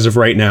 but as of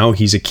right now,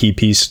 he's a key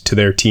piece to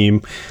their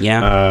team.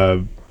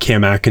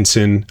 Cam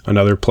Atkinson,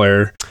 another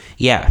player.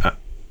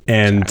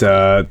 And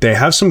they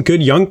have some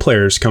good young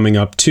players coming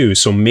up too.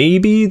 So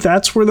maybe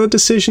that's where the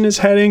decision is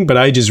heading. But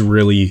I just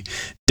really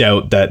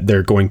doubt that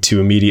they're going to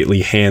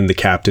immediately hand the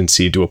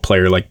captaincy to a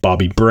player like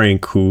Bobby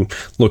Brink, who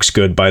looks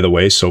good, by the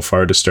way, so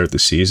far to start the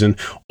season,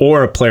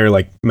 or a player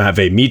like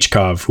Matvei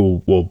Michkov,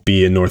 who will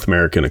be in North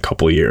America in a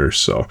couple of years.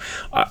 So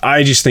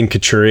I just think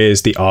Couturier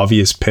is the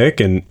obvious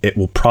pick, and it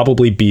will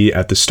probably be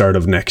at the start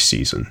of next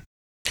season.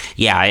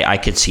 Yeah, I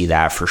could see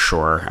that for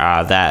sure.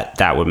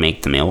 That would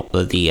make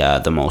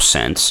the most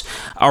sense.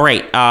 All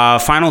right,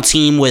 final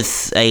team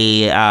with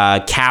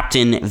a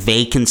captain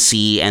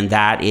vacancy, and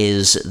that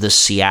is the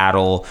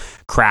Seattle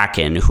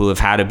Kraken, who have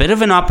had a bit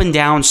of an up and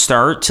down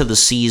start to the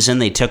season.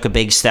 They took a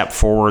big step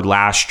forward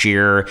last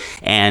year,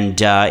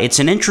 and it's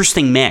an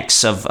interesting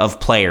mix of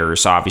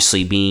players,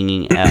 obviously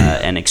being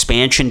an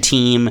expansion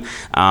team,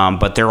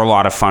 but they're a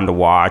lot of fun to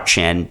watch.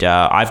 And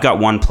I've got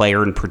one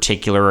player in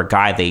particular, a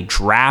guy they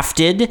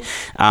drafted,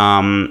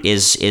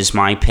 is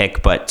my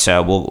pick, but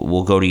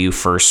we'll go to you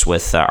first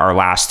with our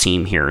last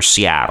team here,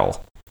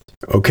 Seattle.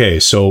 Okay,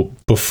 so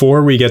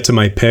before we get to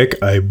my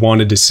pick, I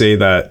wanted to say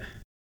that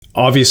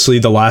obviously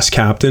the last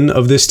captain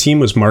of this team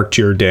was Mark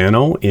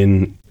Giordano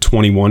in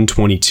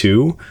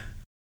 21-22.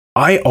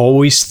 I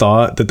always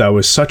thought that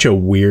was such a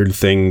weird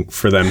thing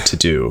for them to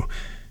do,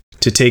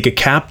 to take a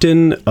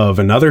captain of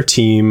another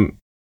team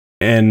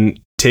and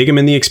take him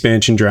in the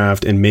expansion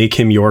draft and make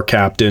him your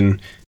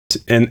captain,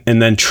 and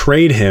then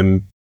trade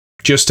him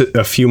just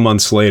a few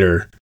months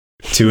later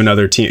to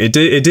another team. It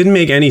didn't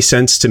make any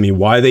sense to me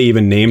why they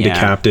even named a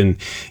captain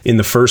in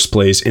the first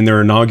place in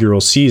their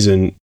inaugural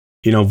season.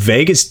 You know,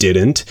 Vegas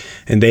didn't,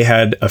 and they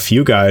had a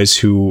few guys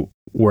who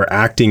were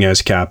acting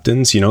as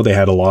captains. You know, they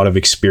had a lot of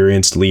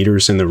experienced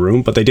leaders in the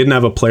room, but they didn't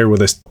have a player with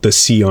the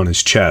C on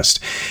his chest.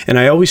 And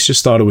I always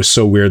just thought it was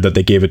so weird that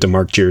they gave it to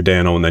Mark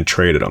Giordano and then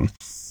traded him.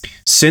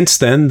 Since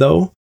then,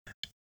 though,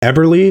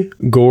 Eberle,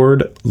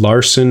 Gord,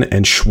 Larson,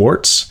 and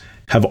Schwartz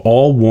have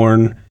all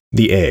worn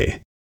the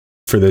A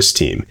for this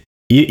team.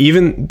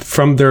 Even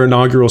from their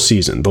inaugural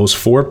season, those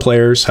 4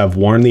 players have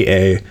worn the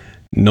A.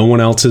 No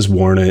one else has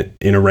worn it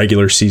in a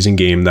regular season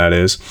game, that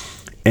is.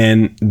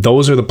 And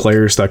those are the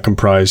players that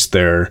comprise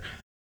their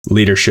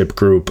leadership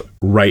group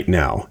right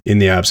now in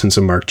the absence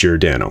of Mark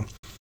Giordano.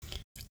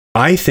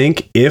 I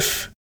think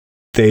if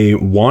they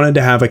wanted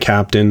to have a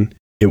captain,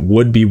 it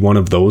would be one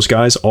of those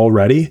guys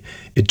already.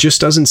 It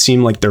just doesn't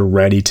seem like they're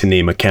ready to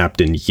name a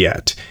captain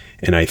yet.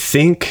 And I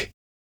think,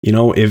 you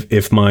know,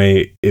 if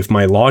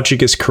my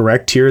logic is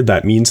correct here,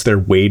 that means they're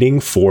waiting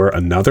for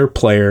another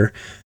player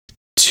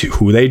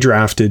who they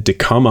drafted to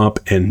come up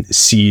and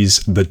seize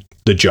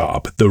the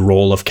job, the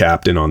role of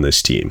captain on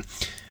this team.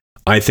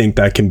 I think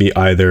that can be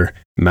either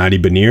Matty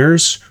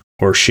Beniers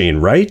or Shane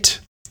Wright.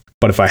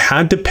 But if I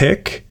had to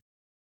pick,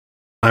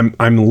 I'm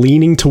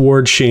leaning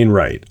towards Shane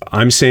Wright.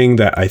 I'm saying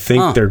that I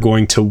think they're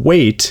going to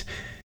wait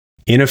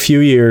in a few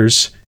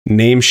years,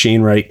 name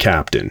Shane Wright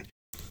captain.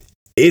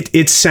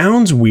 It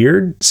sounds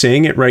weird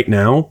saying it right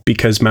now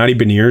because Matty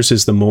Beniers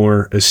is the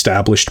more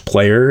established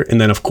player. And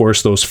then, of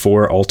course, those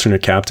 4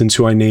 alternate captains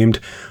who I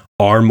named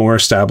are more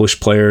established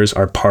players,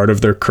 are part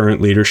of their current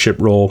leadership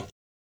role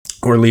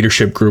or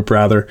leadership group,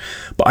 rather.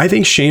 But I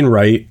think Shane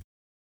Wright,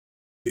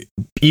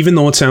 even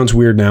though it sounds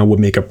weird now, would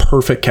make a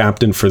perfect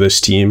captain for this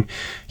team.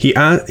 He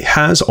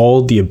has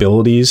all the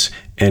abilities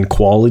and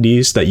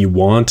qualities that you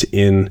want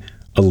in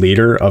a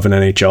leader of an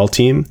NHL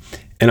team.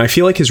 And I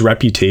feel like his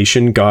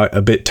reputation got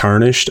a bit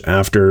tarnished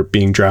after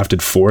being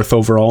drafted 4th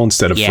overall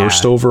instead of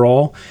 1st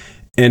overall.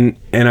 And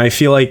I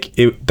feel like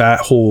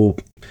that whole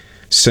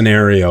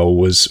scenario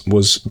was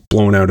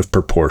blown out of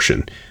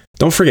proportion.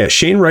 Don't forget,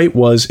 Shane Wright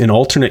was an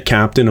alternate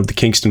captain of the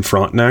Kingston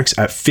Frontenacs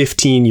at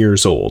 15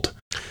 years old.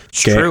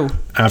 It's true.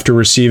 After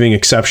receiving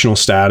exceptional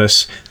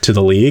status to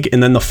the league.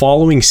 And then the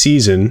following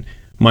season,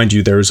 mind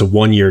you, there was a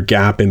 1-year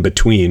gap in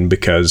between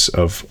because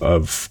of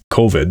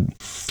COVID,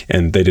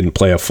 and they didn't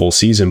play a full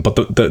season. But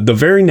the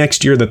very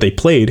next year that they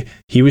played,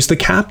 he was the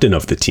captain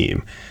of the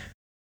team.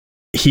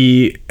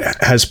 He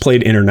has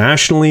played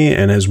internationally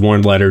and has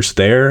worn letters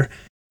there.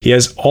 He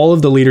has all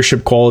of the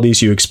leadership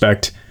qualities you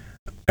expect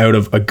out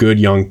of a good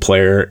young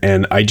player.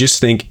 And I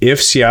just think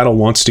if Seattle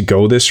wants to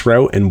go this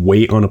route and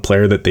wait on a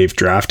player that they've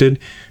drafted,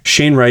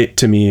 Shane Wright,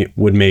 to me,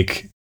 would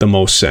make the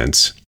most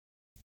sense.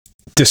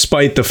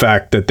 Despite the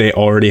fact that they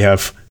already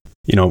have,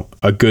 you know,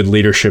 a good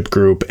leadership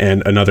group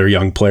and another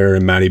young player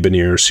in Matty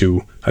Beniers,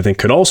 who I think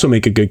could also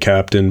make a good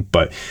captain.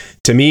 But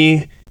to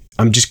me,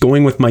 I'm just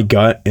going with my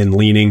gut and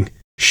leaning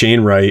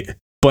Shane Wright,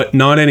 but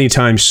not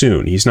anytime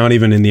soon. He's not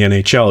even in the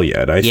NHL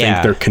yet. I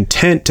think they're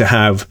content to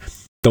have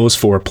those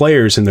 4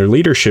 players in their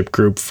leadership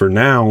group for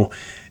now,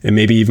 and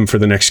maybe even for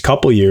the next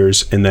couple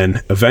years. And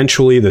then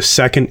eventually the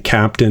second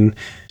captain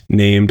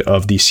named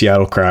of the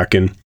Seattle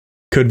Kraken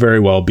could very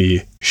well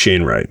be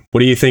Shane Wright.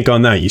 What do you think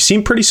on that? You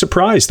seem pretty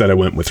surprised that I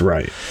went with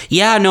Wright.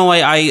 Yeah, no,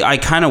 I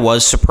kind of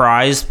was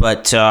surprised,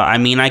 but I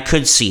mean, I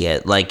could see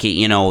it. Like,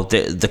 you know,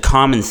 the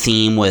common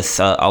theme with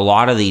a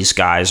lot of these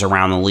guys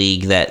around the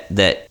league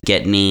that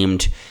get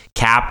named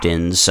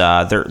captains,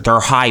 they're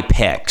high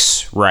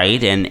picks,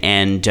 right?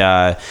 And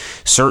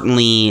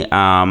certainly,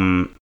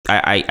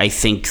 I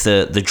think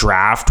the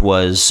draft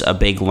was a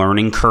big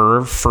learning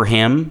curve for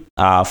him,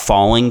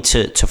 falling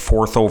to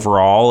 4th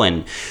overall,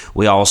 and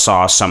we all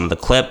saw some of the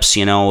clips.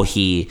 You know,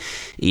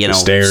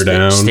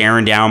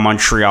 staring down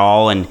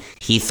Montreal, and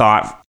he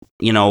thought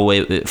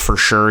for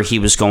sure he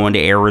was going to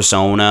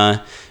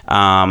Arizona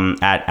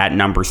at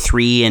number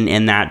 3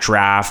 in that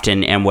draft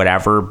and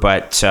whatever.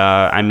 But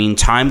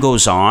time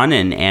goes on,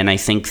 and I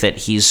think that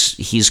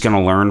he's going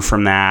to learn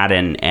from that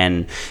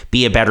and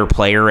be a better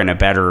player and a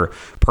better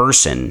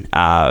person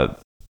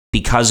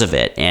because of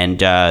it.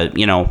 And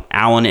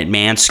Alan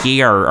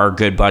Atmansky, our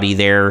good buddy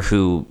there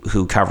who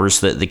covers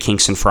the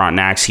Kingston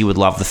Frontenacs, he would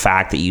love the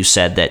fact that you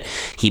said that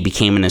he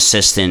became an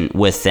assistant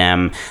with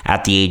them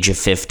at the age of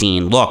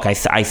 15. Look,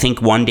 I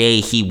think one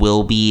day he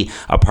will be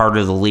a part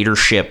of the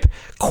leadership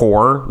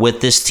core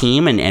with this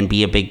team and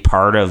be a big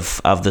part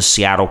of the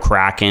Seattle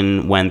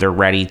Kraken when they're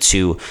ready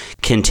to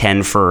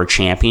contend for a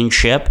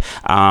championship.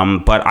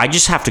 But I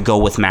just have to go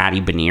with Matty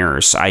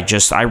Beniers.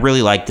 I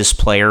really like this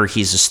player.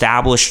 He's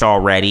established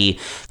already,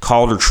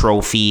 Calder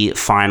Trophy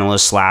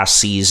finalist last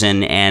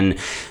season, and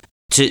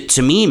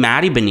to me,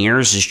 Matty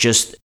Beniers is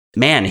just,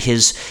 man,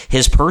 his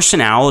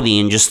personality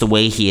and just the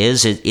way he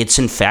is, it's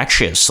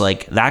infectious.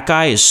 Like, that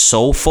guy is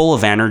so full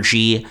of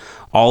energy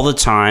all the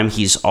time.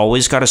 He's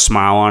always got a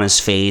smile on his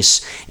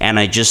face, and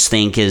I just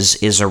think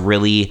is a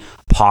really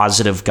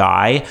positive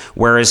guy.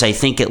 Whereas I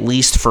think, at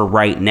least for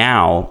right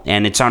now,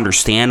 and it's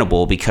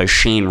understandable because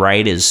Shane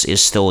Wright is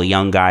still a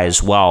young guy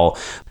as well,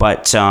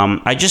 but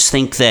I just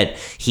think that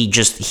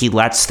he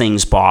lets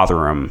things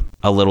bother him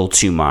a little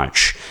too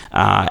much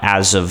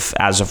as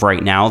of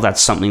right now.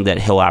 That's something that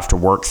he'll have to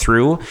work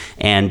through,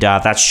 and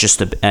that's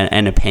just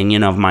an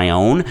opinion of my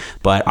own.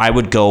 But I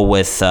would go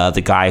with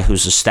the guy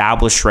who's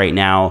established right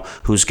now,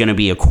 who's going to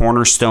be a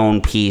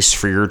cornerstone piece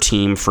for your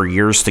team for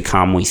years to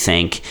come, we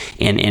think,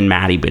 in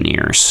Matty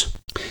Beniers.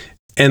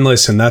 And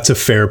listen, that's a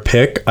fair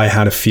pick. I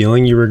had a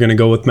feeling you were going to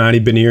go with Matty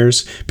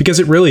Beniers because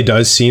it really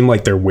does seem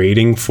like they're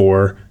waiting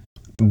for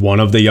one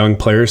of the young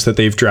players that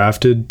they've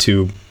drafted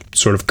to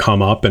sort of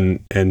come up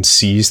and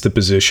seize the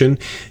position.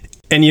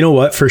 And you know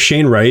what? For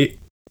Shane Wright,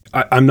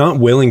 I'm not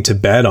willing to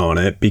bet on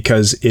it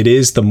because it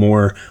is the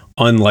more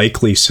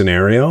unlikely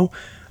scenario.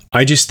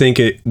 I just think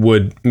it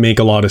would make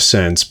a lot of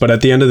sense. But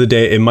at the end of the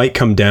day, it might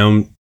come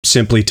down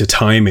simply to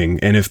timing.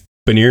 And if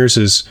Beniers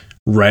is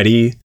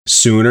ready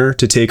sooner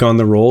to take on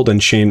the role than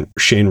Shane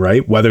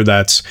Wright, whether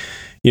that's,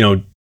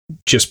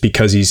 just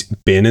because he's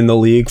been in the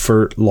league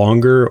for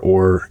longer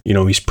or,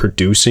 he's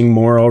producing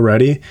more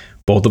already,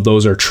 both of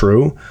those are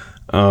true.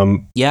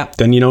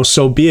 Then,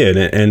 so be it.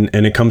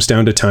 And it comes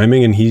down to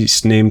timing, and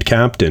he's named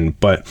captain.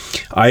 But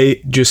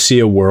I just see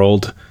a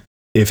world,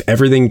 if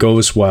everything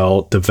goes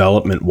well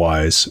development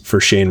wise for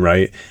Shane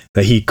Wright,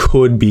 that he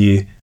could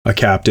be a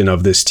captain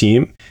of this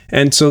team.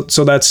 And so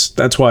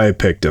that's why I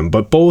picked him.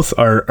 But both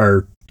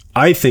are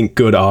I think,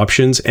 good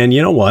options. And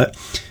you know what?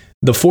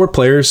 The 4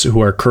 players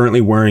who are currently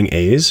wearing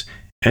A's,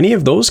 any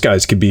of those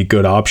guys could be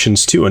good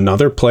options too.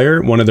 Another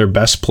player, one of their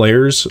best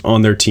players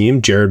on their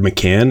team, Jared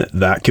McCann,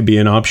 that could be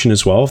an option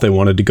as well if they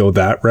wanted to go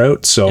that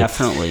route. So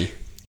definitely,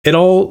 it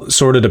all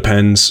sort of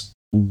depends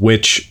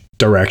which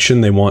direction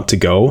they want to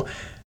go.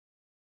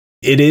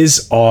 It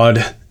is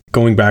odd,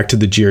 going back to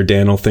the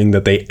Giordano thing,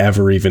 that they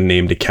ever even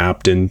named a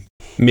captain.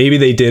 Maybe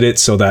they did it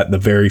so that the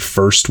very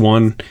first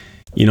one,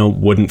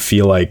 wouldn't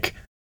feel like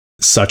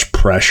such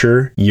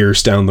pressure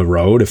years down the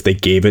road if they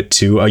gave it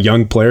to a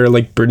young player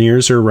like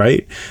Beniers or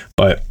Wright.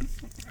 But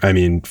I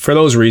mean, for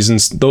those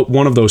reasons,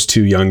 one of those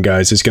 2 young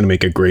guys is going to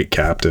make a great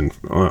captain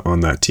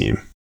on that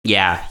team.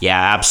 Yeah,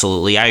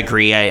 absolutely. I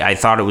agree. I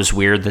thought it was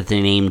weird that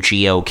they named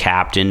Gio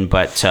captain,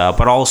 but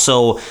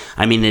also,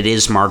 I mean, it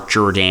is Mark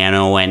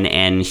Giordano,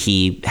 and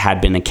he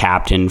had been a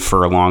captain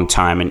for a long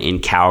time in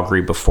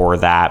Calgary before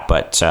that.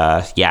 But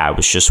it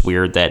was just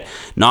weird that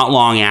not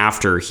long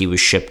after he was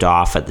shipped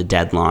off at the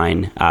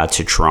deadline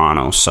to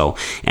Toronto. So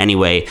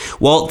anyway,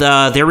 well,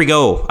 there we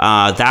go.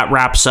 That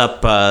wraps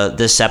up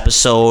this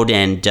episode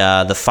and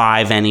the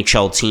 5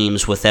 NHL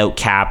teams without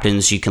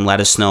captains. You can let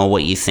us know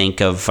what you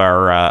think of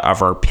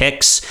our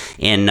picks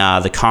in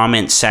the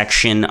comment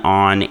section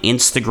on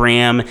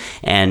Instagram,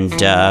 and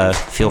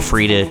feel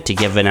free to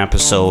give an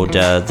episode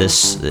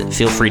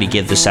feel free to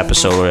give this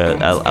episode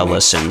a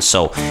listen.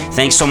 So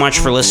thanks so much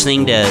for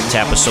listening to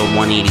episode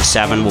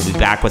 187. We'll be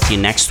back with you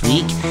next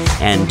week,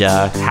 and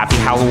happy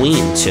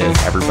Halloween to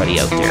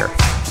everybody out there.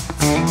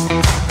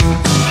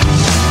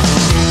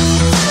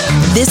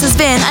 This has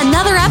been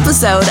another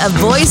episode of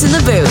Boys in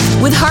the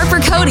Booth with Harper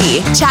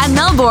Cody, Chad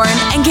Melbourne,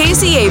 and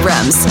Casey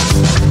Abrams.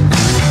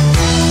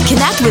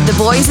 Connect with the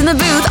Boys in the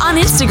Booth on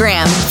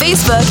Instagram,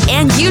 Facebook,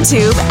 and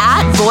YouTube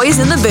at Boys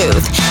in the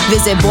Booth.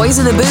 Visit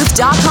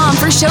boysinthebooth.com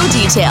for show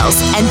details.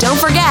 And don't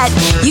forget,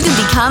 you can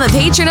become a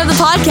patron of the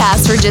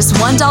podcast for just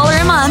 $1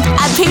 a month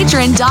at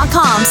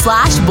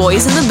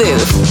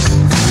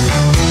patreon.com/boysinthebooth.